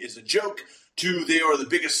army is a joke to they are the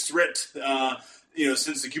biggest threat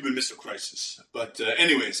since the Cuban Missile Crisis. But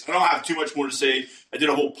anyways, I don't have too much more to say. I did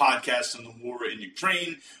a whole podcast on the war in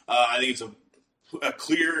Ukraine. I think it's a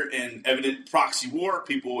clear and evident proxy war.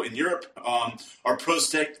 People in Europe are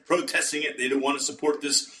protesting it. They don't want to support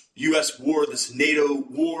this U.S. war, this NATO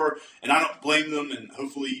war, and I don't blame them. And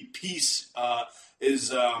hopefully peace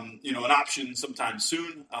is an option sometime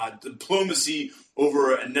soon. Diplomacy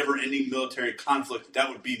over a never-ending military conflict, that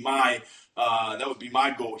would be my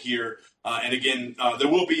goal here. And again, there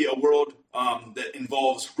will be a world that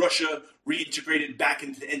involves Russia reintegrated back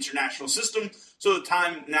into the international system. So the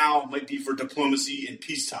time now might be for diplomacy and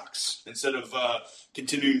peace talks instead of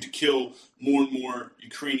continuing to kill more and more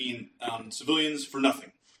Ukrainian civilians for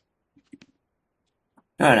nothing.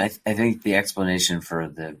 No, and I think the explanation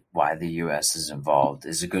for why the U.S. is involved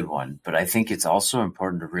is a good one, but I think it's also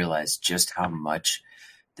important to realize just how much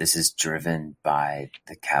this is driven by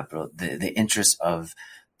the interests of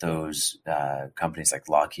those companies like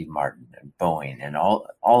Lockheed Martin and Boeing and all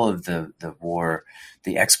of the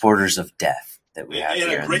exporters of death that we have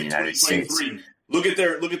here in the United States. Look at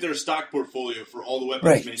their stock portfolio for all the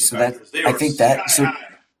weapons So manufacturers. I think that.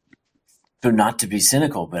 So not to be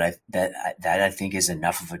cynical, but that I think is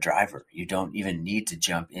enough of a driver. You don't even need to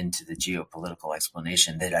jump into the geopolitical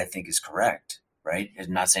explanation that I think is correct, right?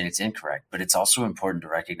 I'm not saying it's incorrect, but it's also important to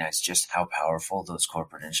recognize just how powerful those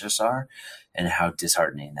corporate interests are and how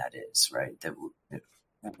disheartening that is, right? That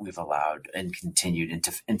we've allowed and continued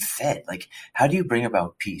and fed. Like, how do you bring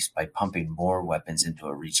about peace by pumping more weapons into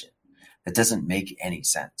a region? That doesn't make any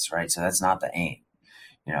sense, right? So that's not the aim.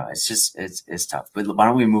 It's tough. But why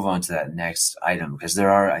don't we move on to that next item? Because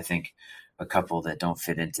there are, I think, a couple that don't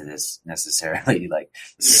fit into this necessarily, like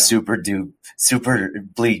super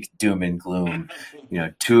bleak doom and gloom.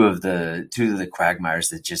 Two of the quagmires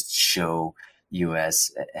that just show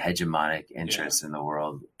U.S. hegemonic interests in the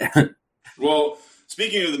world. Well,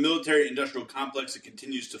 speaking of the military-industrial complex, it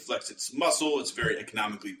continues to flex its muscle. It's very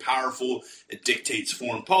economically powerful. It dictates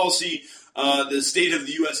foreign policy. The state of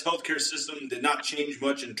the U.S. healthcare system did not change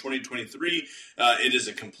much in 2023. It is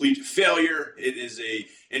a complete failure. It is a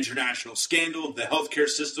international scandal. The healthcare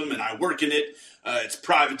system, and I work in it, it's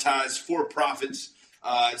privatized for profits.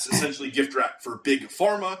 It's essentially gift wrap for big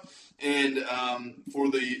pharma and for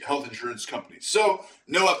the health insurance companies. So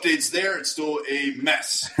no updates there. It's still a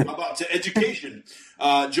mess. How about to education?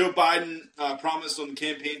 Joe Biden promised on the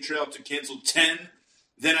campaign trail to cancel 10.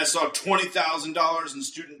 Then I saw $20,000 in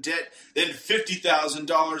student debt, then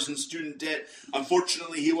 $50,000 in student debt.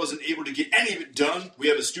 Unfortunately, he wasn't able to get any of it done. We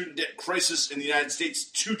have a student debt crisis in the United States,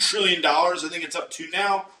 $2 trillion. I think it's up to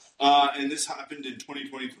now. And this happened in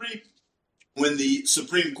 2023 when the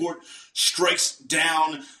Supreme Court strikes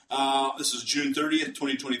down, this is June 30th,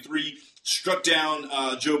 2023, struck down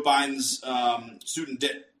Joe Biden's student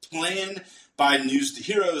debt plan. Biden used the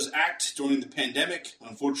HEROES Act during the pandemic.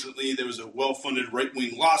 Unfortunately, there was a well-funded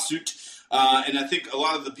right-wing lawsuit, and I think a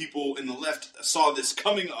lot of the people in the left saw this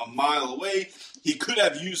coming a mile away. He could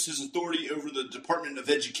have used his authority over the Department of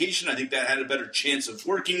Education. I think that had a better chance of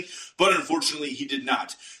working, but unfortunately, he did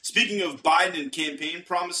not. Speaking of Biden and campaign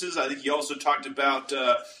promises, I think he also talked about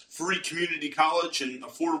free community college and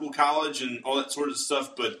affordable college and all that sort of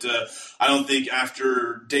stuff, but I don't think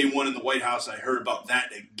after day one in the White House I heard about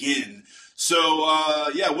that again. So,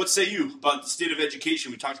 what say you about the state of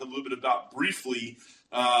education? We talked a little bit about briefly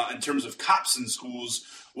in terms of cops in schools.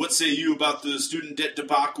 What say you about the student debt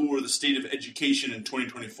debacle or the state of education in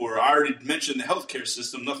 2024? I already mentioned the healthcare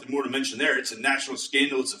system. Nothing more to mention there. It's a national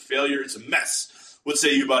scandal. It's a failure. It's a mess. What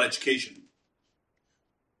say you about education?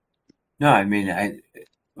 No, I mean,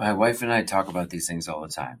 my wife and I talk about these things all the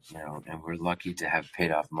time, and we're lucky to have paid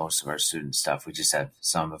off most of our student stuff. We just have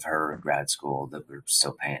some of her in grad school that we're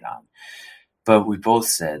still paying on. But we both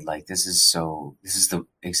said, like, this is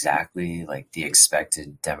exactly like the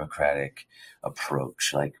expected Democratic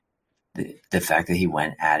approach. Like the fact that he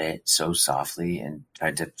went at it so softly and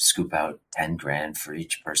tried to scoop out 10 grand for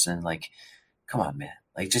each person. Like, come on, man,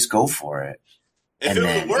 like just go for it. If it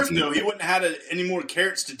would work though, he wouldn't have had any more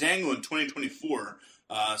carrots to dangle in 2024.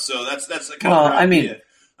 So that's the kind of idea.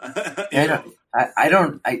 I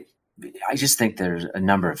mean, I just think there's a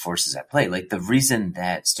number of forces at play. Like the reason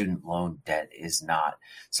that student loan debt is not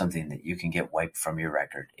something that you can get wiped from your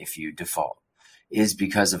record if you default is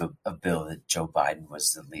because of a bill that Joe Biden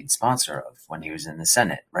was the lead sponsor of when he was in the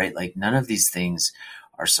Senate, right? Like none of these things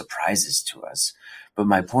are surprises to us. But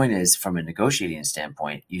my point is, from a negotiating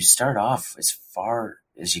standpoint, you start off as far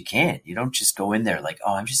as you can. You don't just go in there like,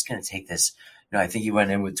 oh, I'm just going to take this. No, I think he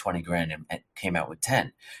went in with 20 grand and came out with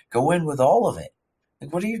 10. Go in with all of it.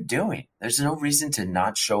 Like, what are you doing? There's no reason to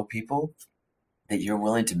not show people that you're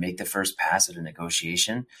willing to make the first pass at a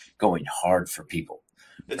negotiation going hard for people.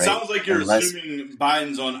 It right? Sounds like you're assuming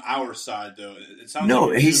Biden's on our side, though. It sounds no,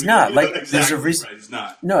 like he's not. Like, exactly there's a reason. Right, he's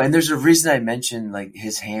not. No, and there's a reason I mentioned like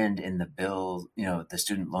his hand in the bill, the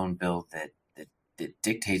student loan bill that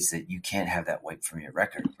dictates that you can't have that wiped from your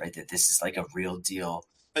record, right? That this is like a real deal.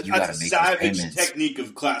 You got to make those payments. Savage technique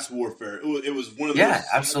of class warfare. It was one of the most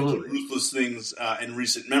absolutely ruthless things in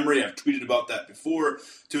recent memory. I've tweeted about that before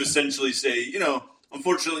to essentially say,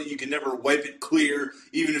 unfortunately, you can never wipe it clear.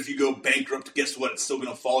 Even if you go bankrupt, guess what? It's still going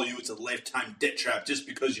to follow you. It's a lifetime debt trap just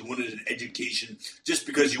because you wanted an education, just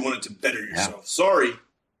because you wanted to better yourself. Yeah. Sorry.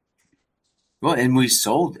 Well, and we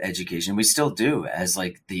sold education. We still do as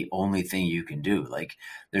like the only thing you can do. Like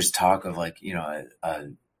there's talk of like,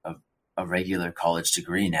 a regular college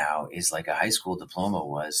degree now is like a high school diploma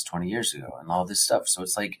was 20 years ago and all this stuff. So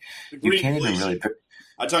it's like you can't even really,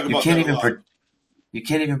 I talk you about can't that a even, lot. you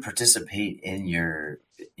can't even participate in your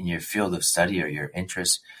field of study or your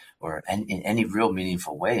interests or in any real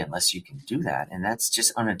meaningful way unless you can do that. And that's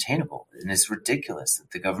just unattainable. And it's ridiculous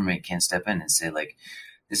that the government can't step in and say like,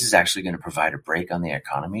 this is actually going to provide a break on the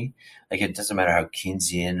economy. Like it doesn't matter how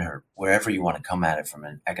Keynesian or wherever you want to come at it from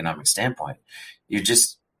an economic standpoint. You're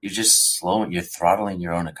just you're throttling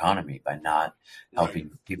your own economy by not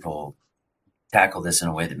helping people tackle this in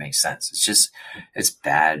a way that makes sense. It's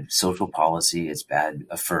bad social policy. It's bad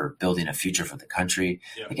for building a future for the country.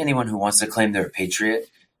 Yeah. Like anyone who wants to claim they're a patriot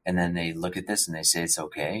and then they look at this and they say it's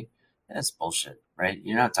okay, that's bullshit, right?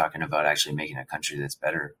 You're not talking about actually making a country that's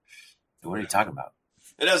better. What are you talking about?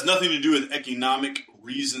 It has nothing to do with economic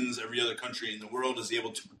reasons. Every other country in the world is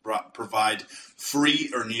able to provide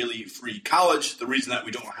free or nearly free college. The reason that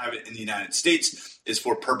we don't have it in the United States is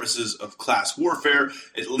for purposes of class warfare.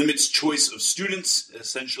 It limits choice of students. It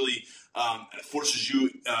essentially forces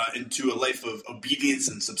you into a life of obedience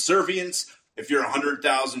and subservience. If you're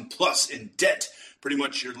 100,000 plus in debt, pretty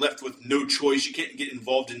much you're left with no choice. You can't get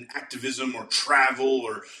involved in activism or travel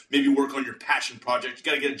or maybe work on your passion project. You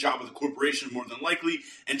got to get a job with a corporation more than likely,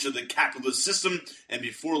 enter the capitalist system, and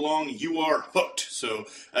before long you are hooked. So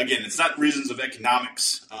again, it's not reasons of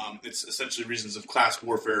economics. It's essentially reasons of class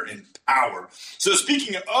warfare and power. So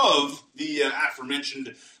speaking of the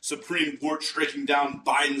aforementioned Supreme Court striking down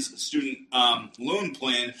Biden's student loan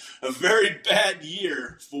plan, a very bad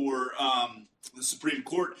year for the Supreme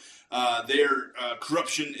Court. Their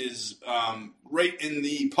corruption is right in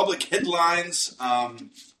the public headlines. I'll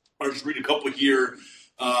just read a couple here.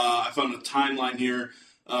 I found a timeline here.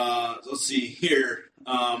 Let's see here.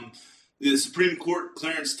 The Supreme Court,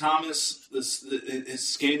 Clarence Thomas, his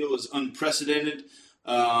scandal is unprecedented.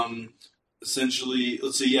 Essentially,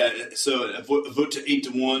 let's see, so a vote to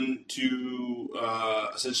 8-1 to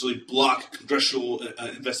essentially block congressional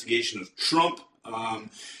investigation of Trump.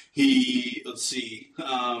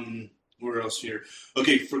 Where else here?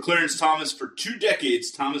 Okay, for Clarence Thomas, for 2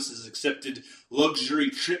 decades, Thomas has accepted luxury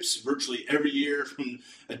trips virtually every year from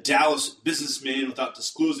a Dallas businessman without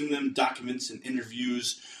disclosing them. Documents and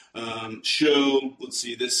interviews show,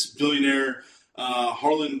 this billionaire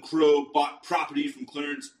Harlan Crow bought property from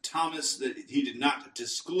Clarence Thomas that he did not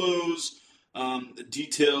disclose. The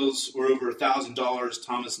details were over $1,000.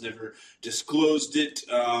 Thomas never disclosed it.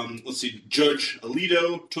 Judge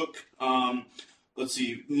Alito took,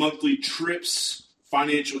 monthly trips,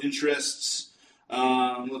 financial interests.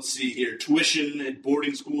 Tuition at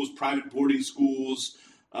boarding schools, private boarding schools.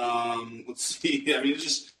 It's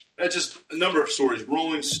just a number of stories.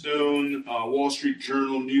 Rolling Stone, Wall Street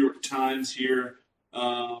Journal, New York Times here.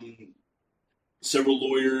 Several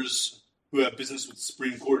lawyers who have business with the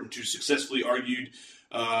Supreme Court and who successfully argued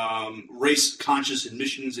race-conscious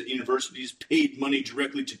admissions at universities, paid money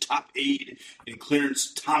directly to top aide in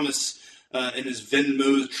Clarence Thomas and his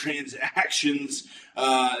Venmo transactions.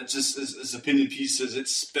 Just his opinion piece says it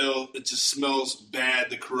just smells bad.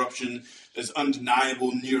 The corruption is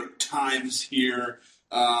undeniable. New York Times here.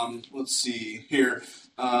 Let's see here.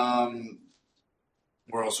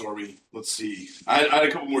 Where else are we? Let's see. I had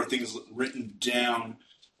a couple more things written down.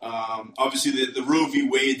 Obviously, the Roe v.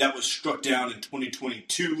 Wade, that was struck down in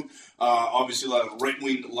 2022. Obviously, a lot of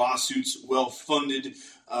right-wing lawsuits, well-funded.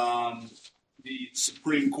 The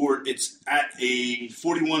Supreme Court, it's at a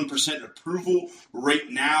 41% approval. Right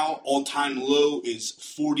now, all-time low is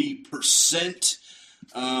 40%.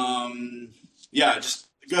 Just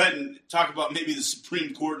go ahead and talk about maybe the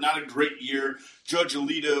Supreme Court. Not a great year. Judge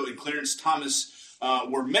Alito and Clarence Thomas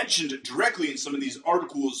were mentioned directly in some of these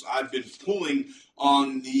articles I've been pulling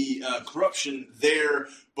on the corruption there,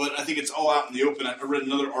 but I think it's all out in the open. I read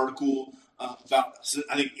another article about,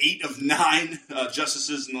 I think, 8 of 9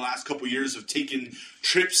 justices in the last couple of years have taken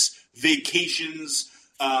trips, vacations,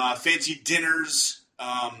 fancy dinners,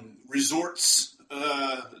 resorts,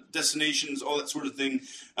 destinations, all that sort of thing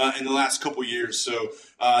in the last couple of years. So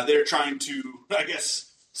they're trying to, I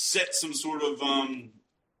guess, set some sort of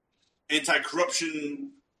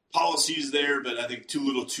anti-corruption policies there, but I think too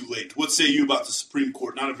little too late. What say you about the Supreme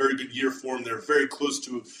Court? Not a very good year for them. They're very close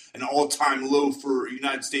to an all-time low for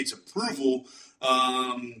United States approval.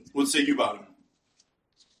 What say you about them?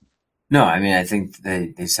 No, I mean, I think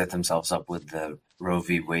they set themselves up with the Roe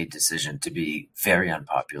v. Wade decision to be very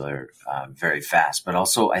unpopular very fast. But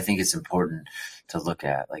also, I think it's important to look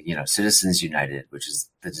at, Citizens United, which is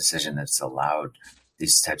the decision that's allowed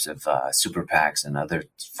these types of super PACs and other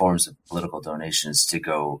forms of political donations to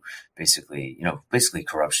go basically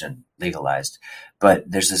corruption legalized.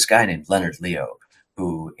 But there's this guy named Leonard Leo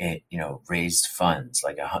who raised funds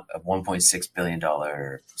like a $1.6 billion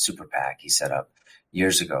super PAC he set up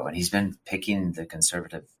years ago, and he's been picking the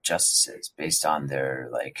conservative justices based on their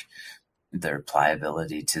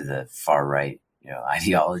pliability to the far right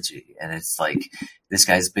ideology. And it's like this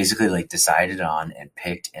guy's basically like decided on and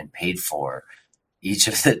picked and paid for each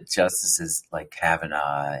of the justices like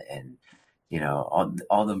Kavanaugh and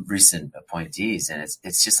all the recent appointees. And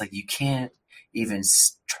it's just like you can't even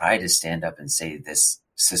try to stand up and say this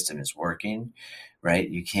system is working, right?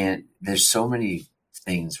 You can't. There's so many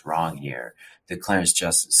things wrong here. The Clarence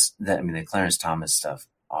Thomas stuff,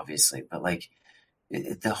 obviously, but like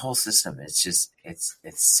the whole system, it's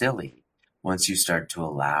silly once you start to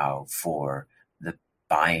allow for the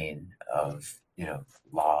buying of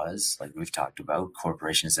laws, like we've talked about,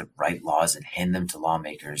 corporations that write laws and hand them to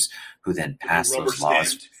lawmakers who then pass those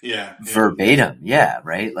laws verbatim. Yeah,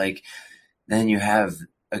 right. Like then you have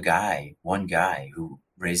one guy who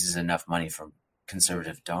raises enough money from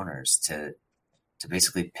conservative donors to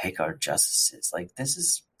basically pick our justices. Like this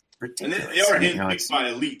is ridiculous. And they are handpicked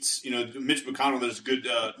by elites. Mitch McConnell, there's a good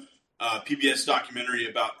PBS documentary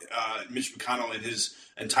about Mitch McConnell and his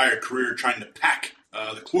entire career trying to pack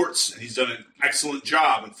the courts. And he's done an excellent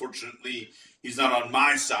job. Unfortunately, he's not on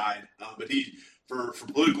my side. But for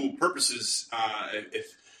political purposes,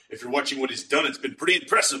 if you're watching what he's done, it's been pretty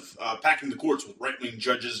impressive, packing the courts with right-wing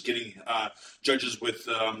judges, getting judges with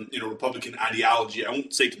Republican ideology. I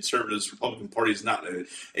won't say conservatives. Republican Party is not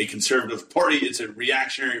a conservative party. It's a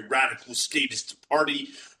reactionary, radical, statist party.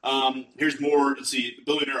 Here's more. Let's see.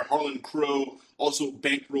 Billionaire Harlan Crow also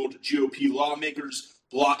bankrolled GOP lawmakers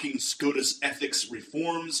blocking SCOTUS ethics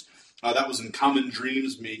reforms. That was in Common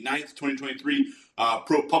Dreams, May 9th, 2023.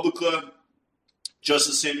 ProPublica.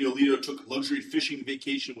 Justice Samuel Alito took a luxury fishing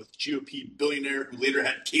vacation with GOP billionaire who later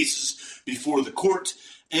had cases before the court.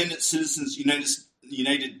 And Citizens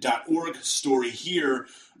United.org story here.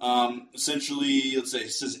 Essentially, let's say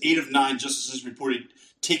it says 8 of 9 justices reported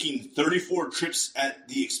taking 34 trips at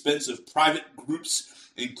the expense of private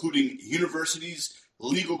groups, including universities,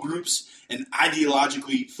 legal groups, and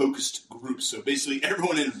ideologically focused groups. So basically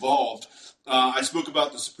everyone involved. I spoke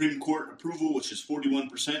about the Supreme Court approval, which is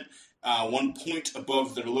 41%. 1 point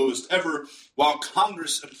above their lowest ever, while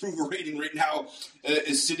Congress approval rating right now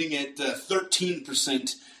is sitting at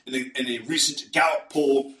 13% in a recent Gallup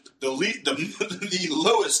poll, the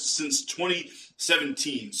lowest since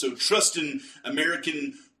 2017. So trust in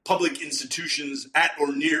American public institutions at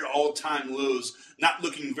or near all-time lows, not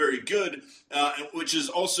looking very good, which is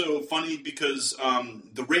also funny because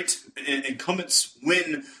the rate incumbents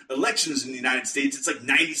win elections in the United States, it's like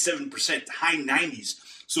 97%, high 90s.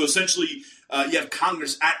 So essentially, you have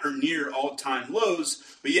Congress at or near all-time lows,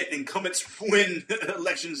 but yet incumbents win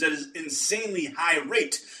elections at an insanely high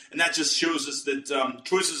rate. And that just shows us that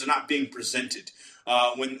choices are not being presented.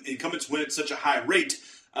 When incumbents win at such a high rate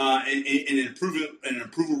and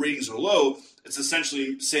approval ratings are low, it's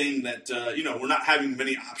essentially saying that, we're not having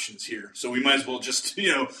many options here. So we might as well just,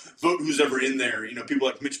 vote who's ever in there. People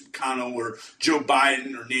like Mitch McConnell or Joe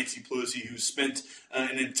Biden or Nancy Pelosi, who spent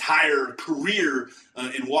an entire career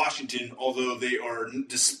in Washington, although they are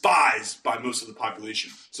despised by most of the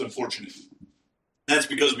population. It's unfortunate. That's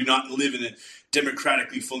because we not live in a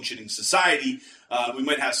democratically functioning society. We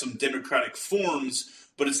might have some democratic forms,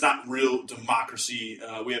 but it's not real democracy.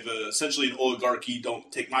 We have essentially an oligarchy. Don't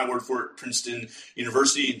take my word for it. Princeton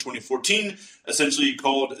University in 2014 essentially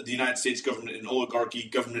called the United States government an oligarchy,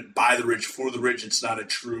 government by the rich, for the rich. It's not a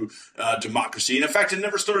true democracy. And in fact, it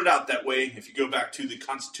never started out that way. If you go back to the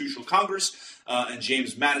Constitutional Congress and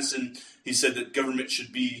James Madison, he said that government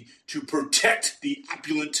should be to protect the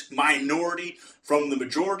opulent minority from the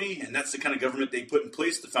majority, and that's the kind of government they put in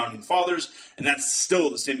place, the Founding Fathers, and that's still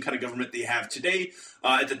the same kind of government they have today.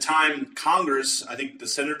 At the time, Congress, I think the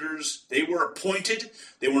senators, they were appointed.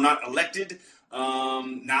 They were not elected.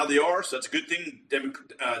 Now they are, so that's a good thing.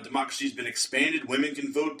 Democracy has been expanded. Women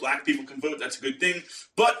can vote. Black people can vote. That's a good thing.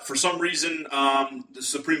 But for some reason, the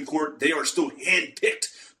Supreme Court, they are still handpicked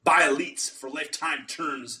by elites for lifetime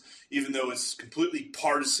terms, even though it's completely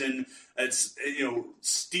partisan. It's,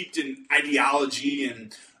 steeped in ideology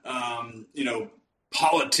and,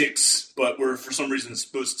 politics, but we're for some reason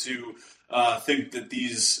supposed to think that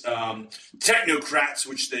these technocrats,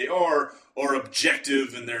 which they are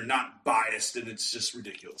objective and they're not biased, and it's just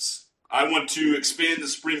ridiculous. I want to expand the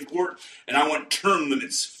Supreme Court, and I want term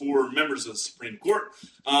limits for members of the Supreme Court,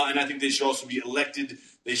 and I think they should also be elected.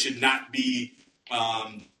 They should not be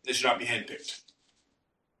handpicked.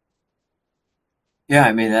 Yeah,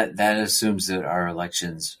 I mean that assumes that our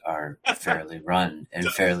elections are fairly run and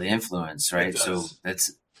fairly influenced, It right? So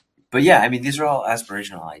does. but yeah, I mean these are all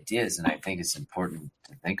aspirational ideas, and I think it's important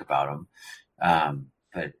to think about them.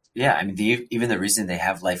 But yeah, I mean even the reason they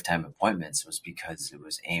have lifetime appointments was because it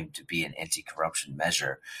was aimed to be an anti-corruption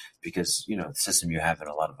measure, because the system you have in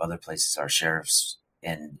a lot of other places are sheriffs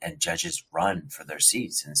and judges run for their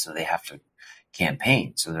seats, and so they have to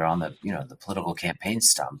campaign. So they're on the political campaign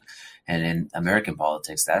stump. And in American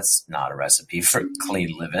politics, that's not a recipe for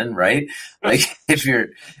clean living, right? Like if you're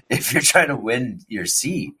trying to win your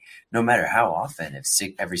seat, no matter how often,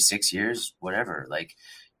 every 6 years, whatever, like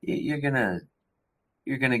you're gonna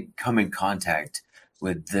come in contact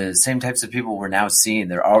with the same types of people we're now seeing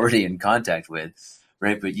they're already in contact with,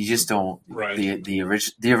 right? But you just don't. Right.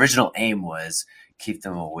 The original aim was keep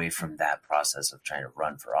them away from that process of trying to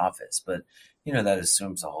run for office, but that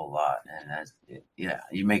assumes a whole lot, and yeah,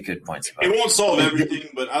 you make good points about It it. won't solve everything,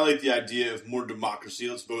 but I like the idea of more democracy.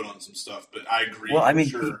 Let's vote on some stuff. But I agree Well, I for mean,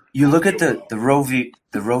 sure. you look at Go the Roe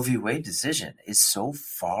v. Wade decision is so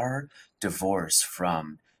far divorced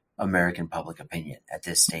from American public opinion at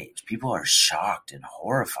this stage. People are shocked and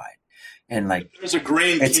horrified, and like There's a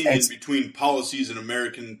Grand Canyon it's between policies and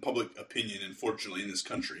American public opinion, unfortunately, in this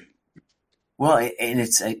country. well, and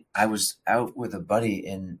I was out with a buddy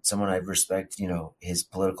and someone I respect, his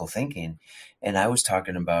political thinking, and I was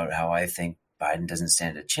talking about how I think Biden doesn't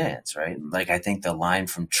stand a chance, right? Like I think the line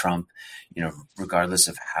from Trump, regardless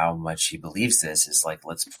of how much he believes this, is like,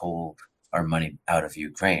 let's pull our money out of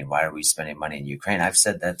Ukraine. Why are we spending money in Ukraine? I've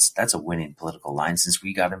said that's a winning political line since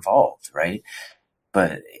we got involved, right?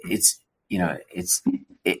 But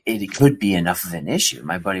it could be enough of an issue.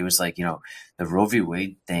 My buddy was like, the Roe v.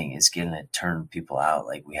 Wade thing is going to turn people out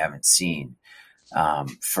like we haven't seen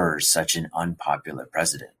for such an unpopular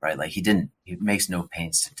president, right? Like he makes no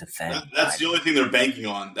pains to defend. That's the only thing they're banking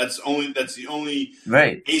on. That's the only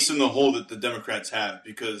right ace in the hole that the Democrats have,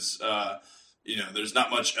 because there's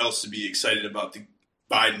not much else to be excited about the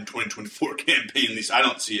Biden 2024 campaign. At least I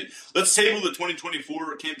don't see it. Let's table the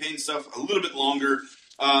 2024 campaign stuff a little bit longer.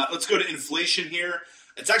 Let's go to inflation here.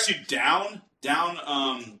 It's actually down to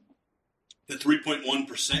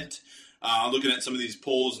 3.1%. Looking at some of these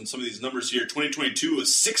polls and some of these numbers here, 2022 was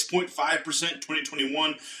 6.5%,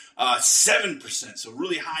 2021 7%. So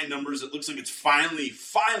really high numbers. It looks like it's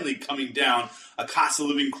finally coming down. A cost of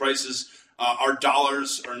living crisis. Our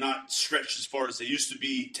dollars are not stretched as far as they used to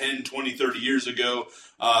be 10, 20, 30 years ago.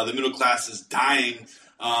 The middle class is dying.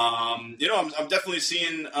 I'm definitely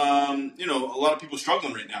seeing, a lot of people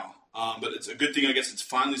struggling right now. But it's a good thing, I guess it's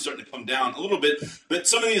finally starting to come down a little bit. But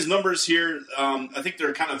some of these numbers here, I think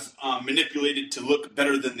they're kind of manipulated to look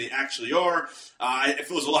better than they actually are. It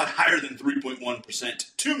feels a lot higher than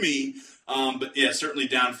 3.1% to me. But yeah, certainly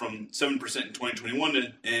down from 7% in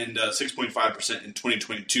 2021 and 6.5% in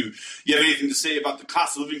 2022. You have anything to say about the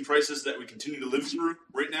cost of living crisis that we continue to live through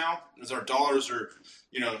right now, as our dollars are,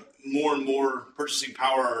 more and more purchasing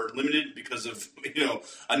power are limited because of,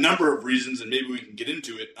 a number of reasons, and maybe we can get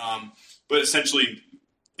into it. But essentially,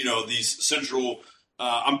 these central,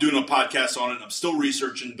 I'm doing a podcast on it, I'm still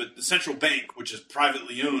researching, but the central bank, which is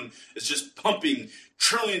privately owned, is just pumping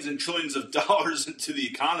trillions and trillions of dollars into the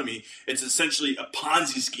economy. It's essentially a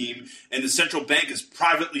Ponzi scheme, and the central bank is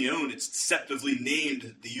privately owned. It's deceptively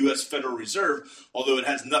named the U.S. Federal Reserve, although it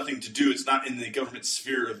has nothing to do, it's not in the government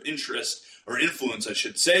sphere of interest or influence, I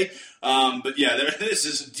should say. But yeah, this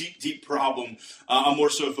is a deep, deep problem. I'm more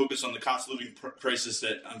so focused on the cost of living crisis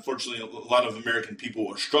that unfortunately a lot of American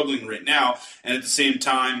people are struggling right now. And at the same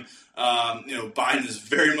time, Biden is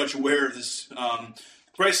very much aware of this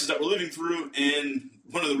crisis that we're living through. And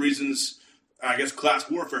one of the reasons, I guess, class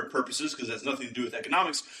warfare purposes, because it has nothing to do with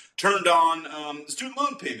economics, turned on the student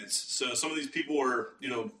loan payments. So some of these people are,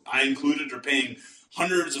 I included, are paying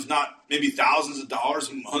hundreds, if not maybe thousands of dollars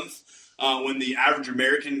a month. When the average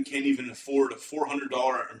American can't even afford a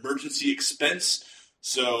 $400 emergency expense.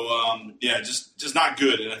 So, just not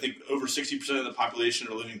good. And I think over 60% of the population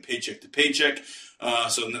are living paycheck to paycheck.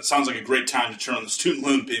 So that sounds like a great time to turn on the student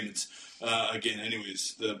loan payments. Again,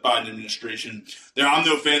 anyways, the Biden administration, I'm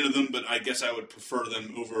no fan of them, but I guess I would prefer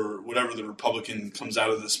them over whatever the Republican comes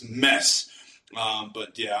out of this mess.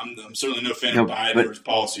 But yeah, I'm certainly no fan of Biden or his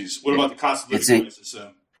policies. What about the cost of living crisis?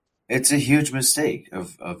 It's a huge mistake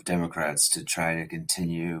of Democrats to try to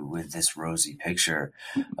continue with this rosy picture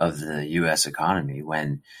of the U.S. economy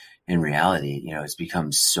when, in reality, it's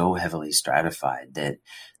become so heavily stratified that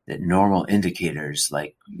normal indicators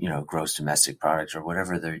like gross domestic product or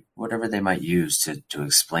whatever they might use to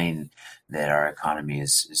explain that our economy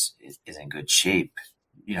is in good shape,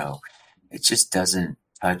 it just doesn't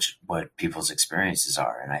touch what people's experiences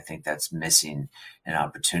are. And I think that's missing an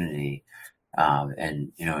opportunity.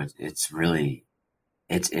 And it's really,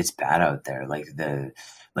 it's bad out there.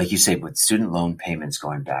 Like you say, with student loan payments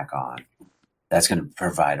going back on, that's going to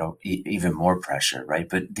provide even more pressure, right?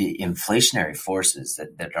 But the inflationary forces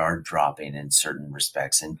that are dropping in certain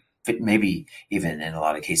respects, and maybe even in a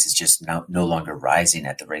lot of cases just no longer rising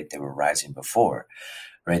at the rate they were rising before,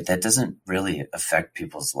 right? That doesn't really affect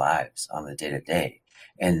people's lives on the day to day.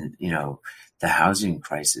 And, the housing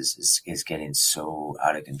crisis is getting so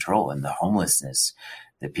out of control, and the homelessness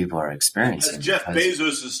that people are experiencing. As Jeff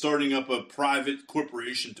Bezos is starting up a private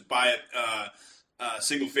corporation to buy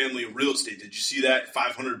single-family real estate. Did you see that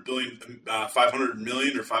 $500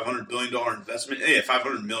 million or $500 billion investment? Yeah,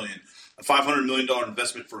 $500 million. A $500 million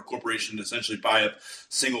investment for a corporation to essentially buy up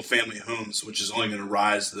single-family homes, which is only going to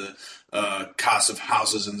rise the cost of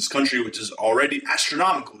houses in this country, which is already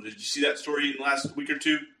astronomical. Did you see that story in the last week or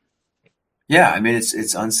two? Yeah, I mean,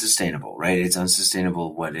 it's unsustainable, right? It's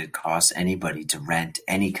unsustainable what it costs anybody to rent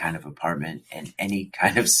any kind of apartment in any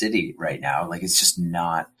kind of city right now. Like, it's just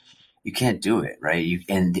not, you can't do it, right?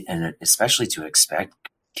 And especially to expect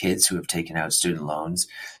kids who have taken out student loans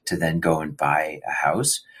to then go and buy a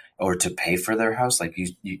house or to pay for their house, like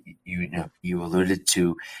you alluded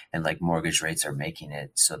to, and like mortgage rates are making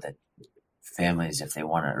it so that families, if they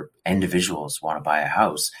want to, or individuals want to buy a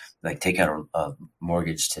house, like take out a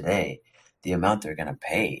mortgage today, the amount they're going to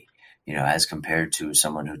pay, as compared to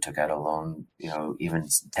someone who took out a loan, even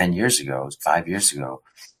 10 years ago, 5 years ago,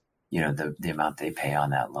 the amount they pay on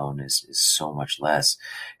that loan is so much less.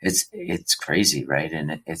 It's crazy, right?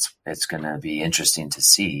 And it's going to be interesting to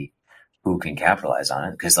see who can capitalize on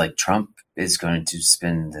it, because like Trump is going to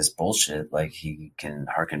spin this bullshit like he can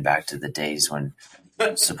harken back to the days when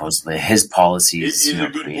supposedly his policies. He's a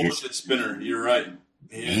good bullshit spinner. You're right.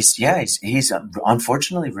 Yeah. He's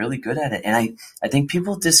unfortunately really good at it. And I think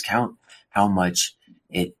people discount how much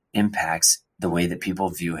it impacts the way that people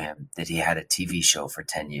view him, that he had a TV show for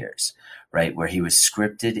 10 years, right? Where he was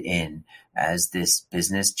scripted in as this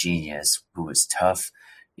business genius who was tough,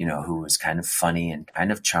 who was kind of funny and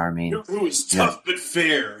kind of charming. Who was tough but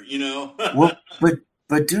fair, Well,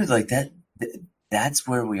 but dude, like that's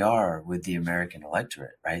where we are with the American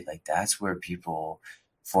electorate, right? Like that's where people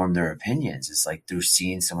form their opinions. It's like through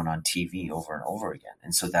seeing someone on TV over and over again.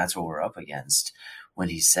 And so that's what we're up against when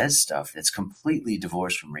he says stuff that's completely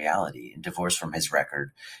divorced from reality and divorced from his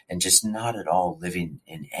record, and just not at all living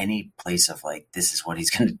in any place of like, this is what he's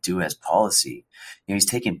going to do as policy. He's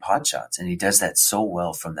taking pot shots, and he does that so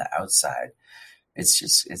well from the outside.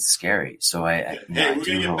 It's scary. So we're going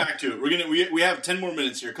to get back to it. We have 10 more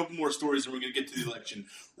minutes here, a couple more stories, and we're going to get to the election.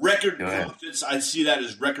 Record profits, I see that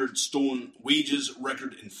as record stolen wages,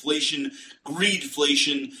 record inflation,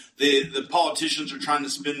 greedflation. The politicians are trying to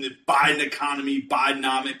spin the Biden economy,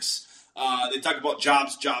 Bidenomics. They talk about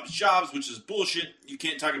jobs, which is bullshit. You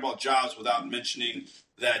can't talk about jobs without mentioning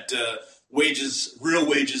that real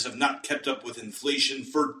wages have not kept up with inflation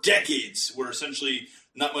for decades. We're essentially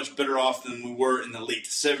not much better off than we were in the late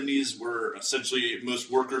 70s, where essentially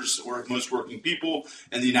most workers or most working people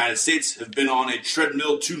in the United States have been on a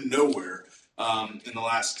treadmill to nowhere in the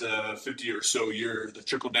last 50 or so years. The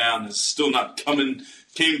trickle down is still not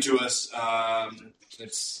came to us.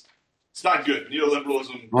 It's not good.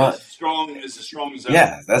 Neoliberalism is as strong as ever.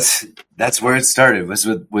 Yeah, that's where it started, was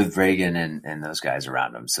with Reagan and those guys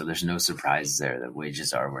around him. So there's no surprise there that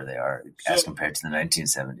wages are where they are as compared to the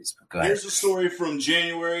 1970s. But go ahead. Here's a story from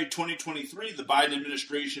January 2023. The Biden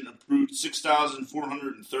administration approved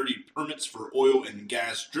 6,430 permits for oil and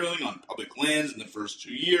gas drilling on public lands in the first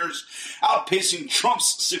 2 years, outpacing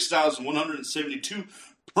Trump's 6,172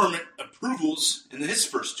 permit approvals in his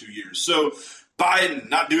first 2 years. So Biden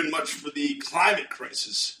not doing much for the climate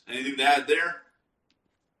crisis. Anything to add there?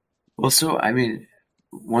 Well, so, I mean,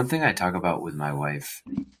 one thing I talk about with my wife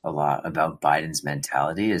a lot about Biden's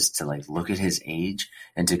mentality is to like look at his age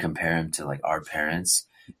and to compare him to like our parents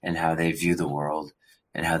and how they view the world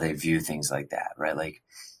and how they view things like that, right? Like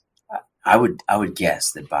I would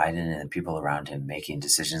guess that Biden and the people around him making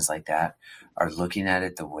decisions like that are looking at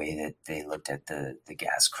it the way that they looked at the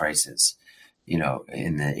gas crisis, in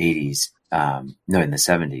the 80s. No, in the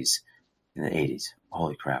 70s, in the 80s.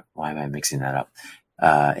 Holy crap. Why am I mixing that up?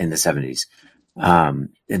 In the 70s,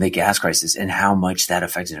 in the gas crisis, and how much that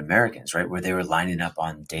affected Americans, right? Where they were lining up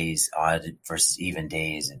on days, odd versus even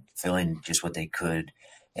days, and filling just what they could.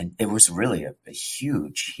 And it was really a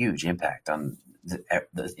huge, huge impact on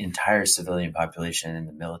the entire civilian population and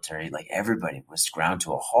the military. Like everybody was ground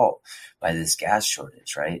to a halt by this gas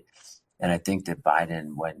shortage, right? And I think that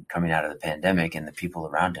Biden, when coming out of the pandemic, and the people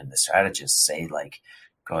around him, the strategists say, like,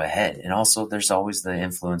 go ahead. And also there's always the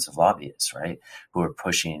influence of lobbyists, right? Who are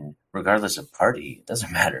pushing, regardless of party, it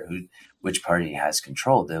doesn't matter which party has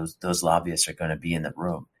control. Those lobbyists are going to be in the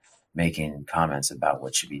room making comments about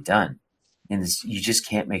what should be done. And you just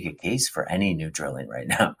can't make a case for any new drilling right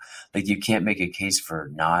now. Like you can't make a case for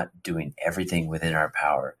not doing everything within our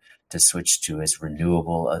power to switch to as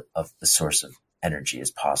renewable of the source of energy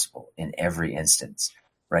as possible in every instance,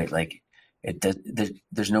 right? Like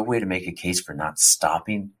there's no way to make a case for not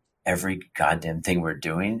stopping every goddamn thing we're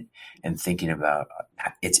doing and thinking about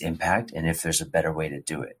its impact and if there's a better way to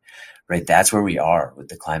do it, right? That's where we are with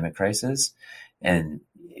the climate crisis. And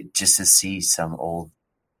just to see some old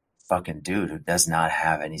fucking dude who does not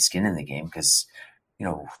have any skin in the game because,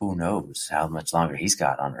 who knows how much longer he's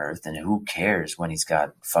got on Earth and who cares when he's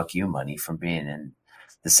got fuck you money from being in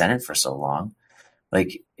the Senate for so long.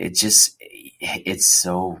 Like it's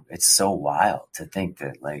so wild to think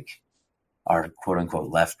that like our quote unquote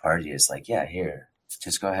left party is like, yeah, here,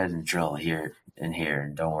 just go ahead and drill here and here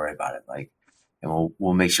and don't worry about it. Like, and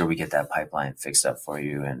we'll make sure we get that pipeline fixed up for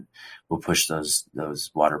you and we'll push those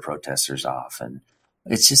water protesters off. And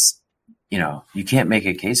it's just, you can't make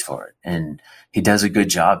a case for it. And he does a good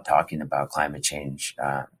job talking about climate change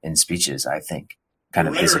in speeches, I think. Kind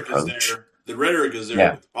of his approach. The rhetoric is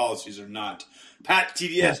there, but the policies are not. Pat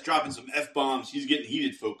TDS dropping some F-bombs. He's getting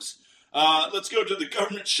heated, folks. Let's go to the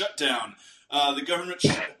government shutdown.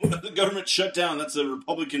 The government shutdown, that's a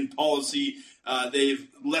Republican policy. They've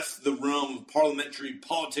left the realm of parliamentary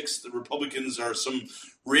politics. The Republicans are some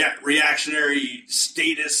reactionary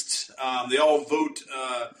statists. They all vote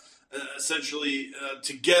essentially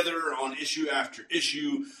together on issue after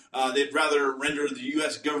issue. They'd rather render the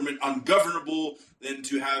U.S. government ungovernable than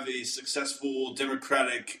to have a successful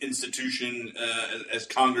democratic institution as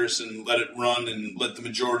Congress and let it run and let the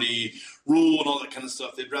majority rule and all that kind of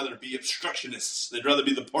stuff. They'd rather be obstructionists. They'd rather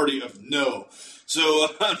be the party of no. So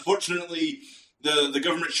unfortunately, the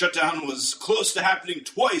government shutdown was close to happening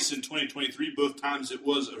twice in 2023. Both times it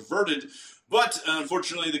was averted. But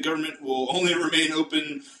unfortunately, the government will only remain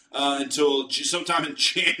open until sometime in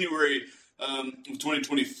January of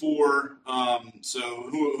 2024. So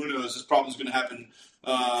who knows? This problem's going to happen.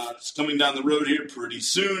 It's coming down the road here pretty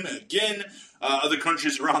soon. Again, other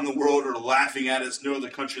countries around the world are laughing at us. No other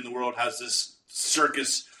country in the world has this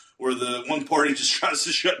circus where the one party just tries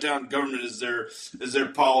to shut down government as their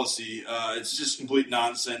policy. It's just complete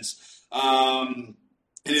nonsense.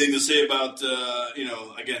 Anything to say about,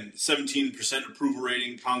 again, 17% approval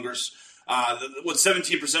rating, Congress? What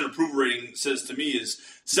 17% approval rating says to me is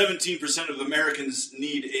 17% of Americans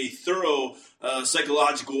need a thorough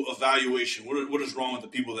psychological evaluation. What is wrong with the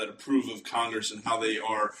people that approve of Congress and how they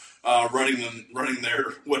are running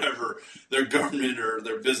their government or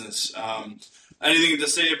their business? Anything to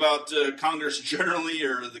say about Congress generally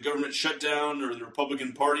or the government shutdown or the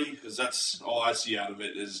Republican Party? Because that's all I see out of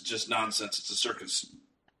it is just nonsense. It's a circus.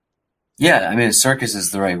 Yeah, I mean, a circus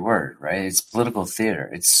is the right word, right? It's political theater.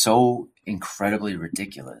 It's so incredibly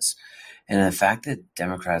ridiculous. And the fact that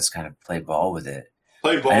Democrats kind of play ball with it.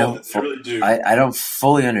 They really do. I don't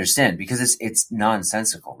fully understand because it's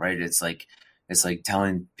nonsensical, right? It's like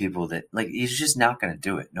telling people that like you're just not going to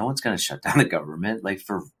do it. No one's going to shut down the government,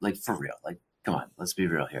 for real. Like, come on, let's be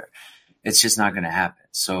real here. It's just not going to happen.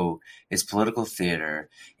 So it's political theater,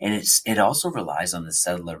 and it also relies on the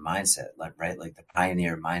settler mindset, like the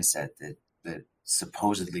pioneer mindset that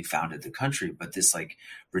supposedly founded the country, but this like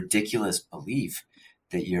ridiculous belief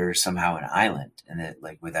that you're somehow an island and that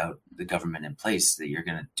like without the government in place that you're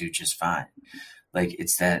going to do just fine. Like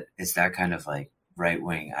it's that kind of like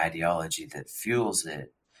right-wing ideology that fuels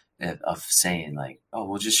it of saying like, oh,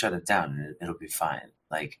 we'll just shut it down and it'll be fine.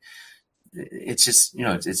 Like it's just,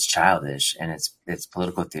 it's childish and it's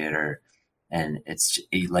political theater. And it's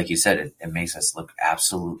like you said, it makes us look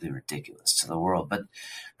absolutely ridiculous to the world. But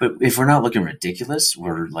if we're not looking ridiculous,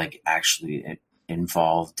 we're like actually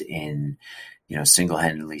involved in,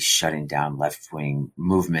 single-handedly shutting down left-wing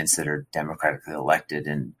movements that are democratically elected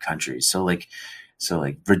in countries. So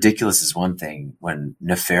ridiculous is one thing when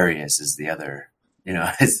nefarious is the other.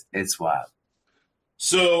 It's wild.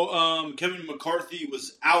 So Kevin McCarthy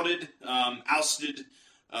was ousted.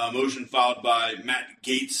 Motion filed by Matt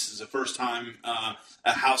Gaetz. This is the first time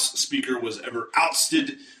a House Speaker was ever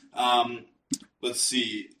ousted. Let's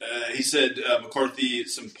see. He said, McCarthy,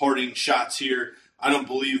 some parting shots here. I don't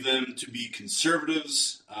believe them to be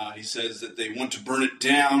conservatives. He says that they want to burn it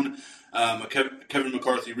down. Kevin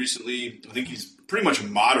McCarthy recently, I think he's pretty much a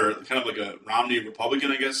moderate, kind of like a Romney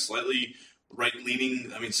Republican, I guess, slightly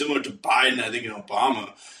right-leaning. I mean, similar to Biden, I think, and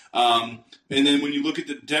Obama. And then when you look at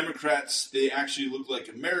the Democrats, they actually look like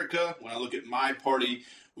America. When I look at my party,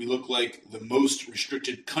 we look like the most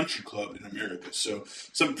restricted country club in America. So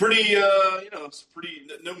some pretty,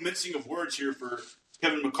 no mincing of words here for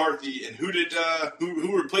Kevin McCarthy. And who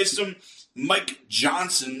replaced him? Mike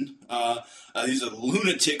Johnson. He's a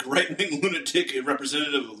lunatic, right-wing lunatic, a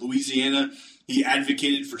representative of Louisiana. He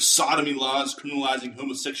advocated for sodomy laws, criminalizing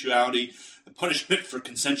homosexuality, the punishment for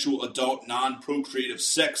consensual adult non-procreative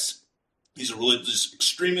sex. He's a religious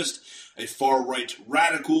extremist, a far-right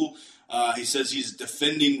radical. He says he's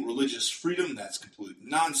defending religious freedom. That's complete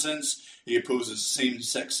nonsense. He opposes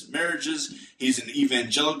same-sex marriages. He's an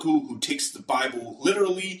evangelical who takes the Bible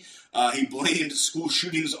literally. He blamed school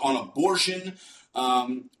shootings on abortion.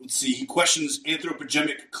 He questions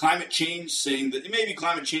anthropogenic climate change, saying that maybe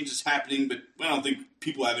climate change is happening, but I don't think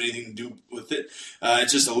people have anything to do with it.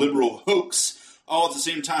 It's just a liberal hoax. All at the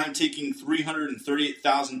same time taking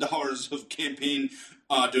 $338,000 of campaign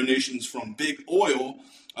donations from big oil.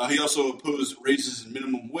 He also opposed raises in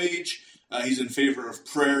minimum wage. He's in favor of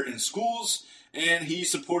prayer in schools. And he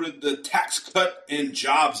supported the Tax Cut and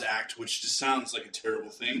Jobs Act, which just sounds like a terrible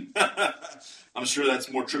thing. I'm sure that's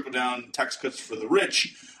more trickle-down tax cuts for the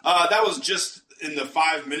rich. That was just in the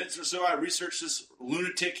 5 minutes or so I researched this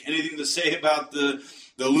lunatic. Anything to say about the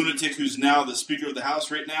lunatic who's now the Speaker of the House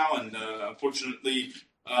right now? And unfortunately,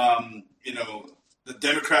 the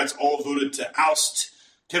Democrats all voted to oust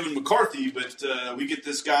Kevin McCarthy, but we get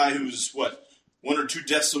this guy who's, one or two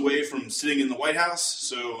deaths away from sitting in the White House.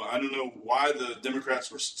 So I don't know why the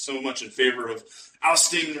Democrats were so much in favor of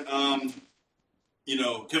ousting,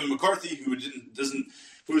 Kevin McCarthy, who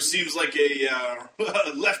seems like a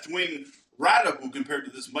left-wing radical compared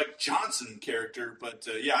to this Mike Johnson character. But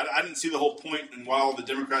I didn't see the whole point. And while the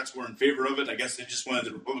Democrats were in favor of it, I guess they just wanted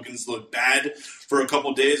the Republicans to look bad for a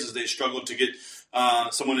couple days as they struggled to get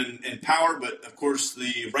someone in power. But of course,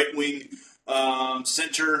 the right-wing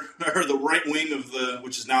center, or the right wing of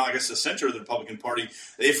which is now, I guess, the center of the Republican Party,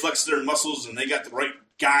 they flexed their muscles and they got the right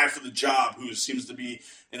guy for the job who seems to be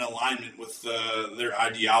in alignment with their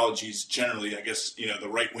ideologies generally. I guess, the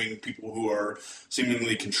right wing people who are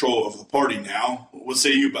seemingly control of the party now. What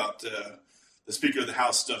say you about the Speaker of the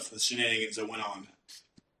House stuff, the shenanigans that went on?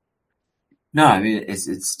 No, I mean,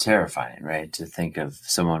 it's terrifying, right? To think of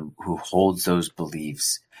someone who holds those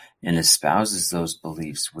beliefs and espouses those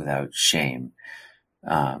beliefs without shame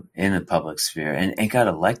in the public sphere and got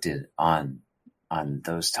elected on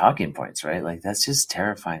those talking points, right? Like, that's just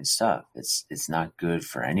terrifying stuff. It's not good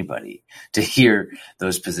for anybody to hear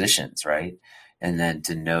those positions, right? And then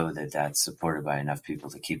to know that that's supported by enough people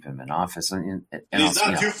to keep him in office. And he's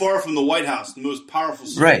not too far from the White House, the most powerful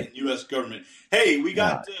seat in the U.S. government. Hey, we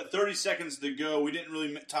got 30 seconds to go. We didn't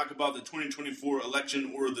really talk about the 2024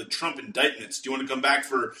 election or the Trump indictments. Do you want to come back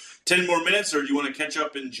for 10 more minutes, or do you want to catch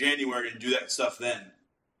up in January and do that stuff then?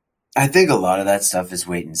 I think a lot of that stuff is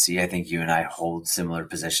wait and see. I think you and I hold similar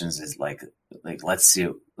positions as like let's see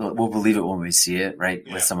it. We'll believe it when we see it, right?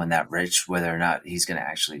 Yeah. With someone that rich, whether or not he's going to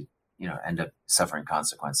actually end up suffering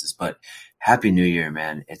consequences. But Happy New Year,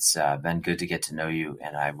 man. It's been good to get to know you,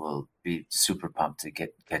 and I will be super pumped to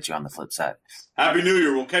get you on the flip side. Happy New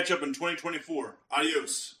Year. We'll catch up in 2024.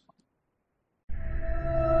 Adios.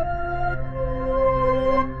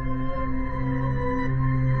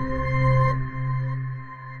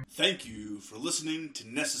 Thank you for listening to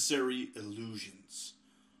Necessary Illusions.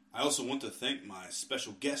 I also want to thank my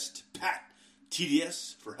special guest, Pat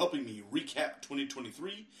TDS, for helping me recap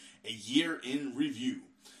 2023, a year in review.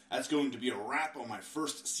 That's going to be a wrap on my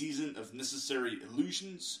first season of Necessary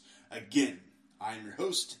Illusions. Again, I am your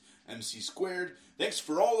host, MC Squared. Thanks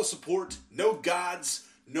for all the support. No gods,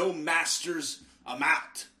 no masters. I'm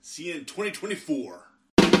out. See you in 2024.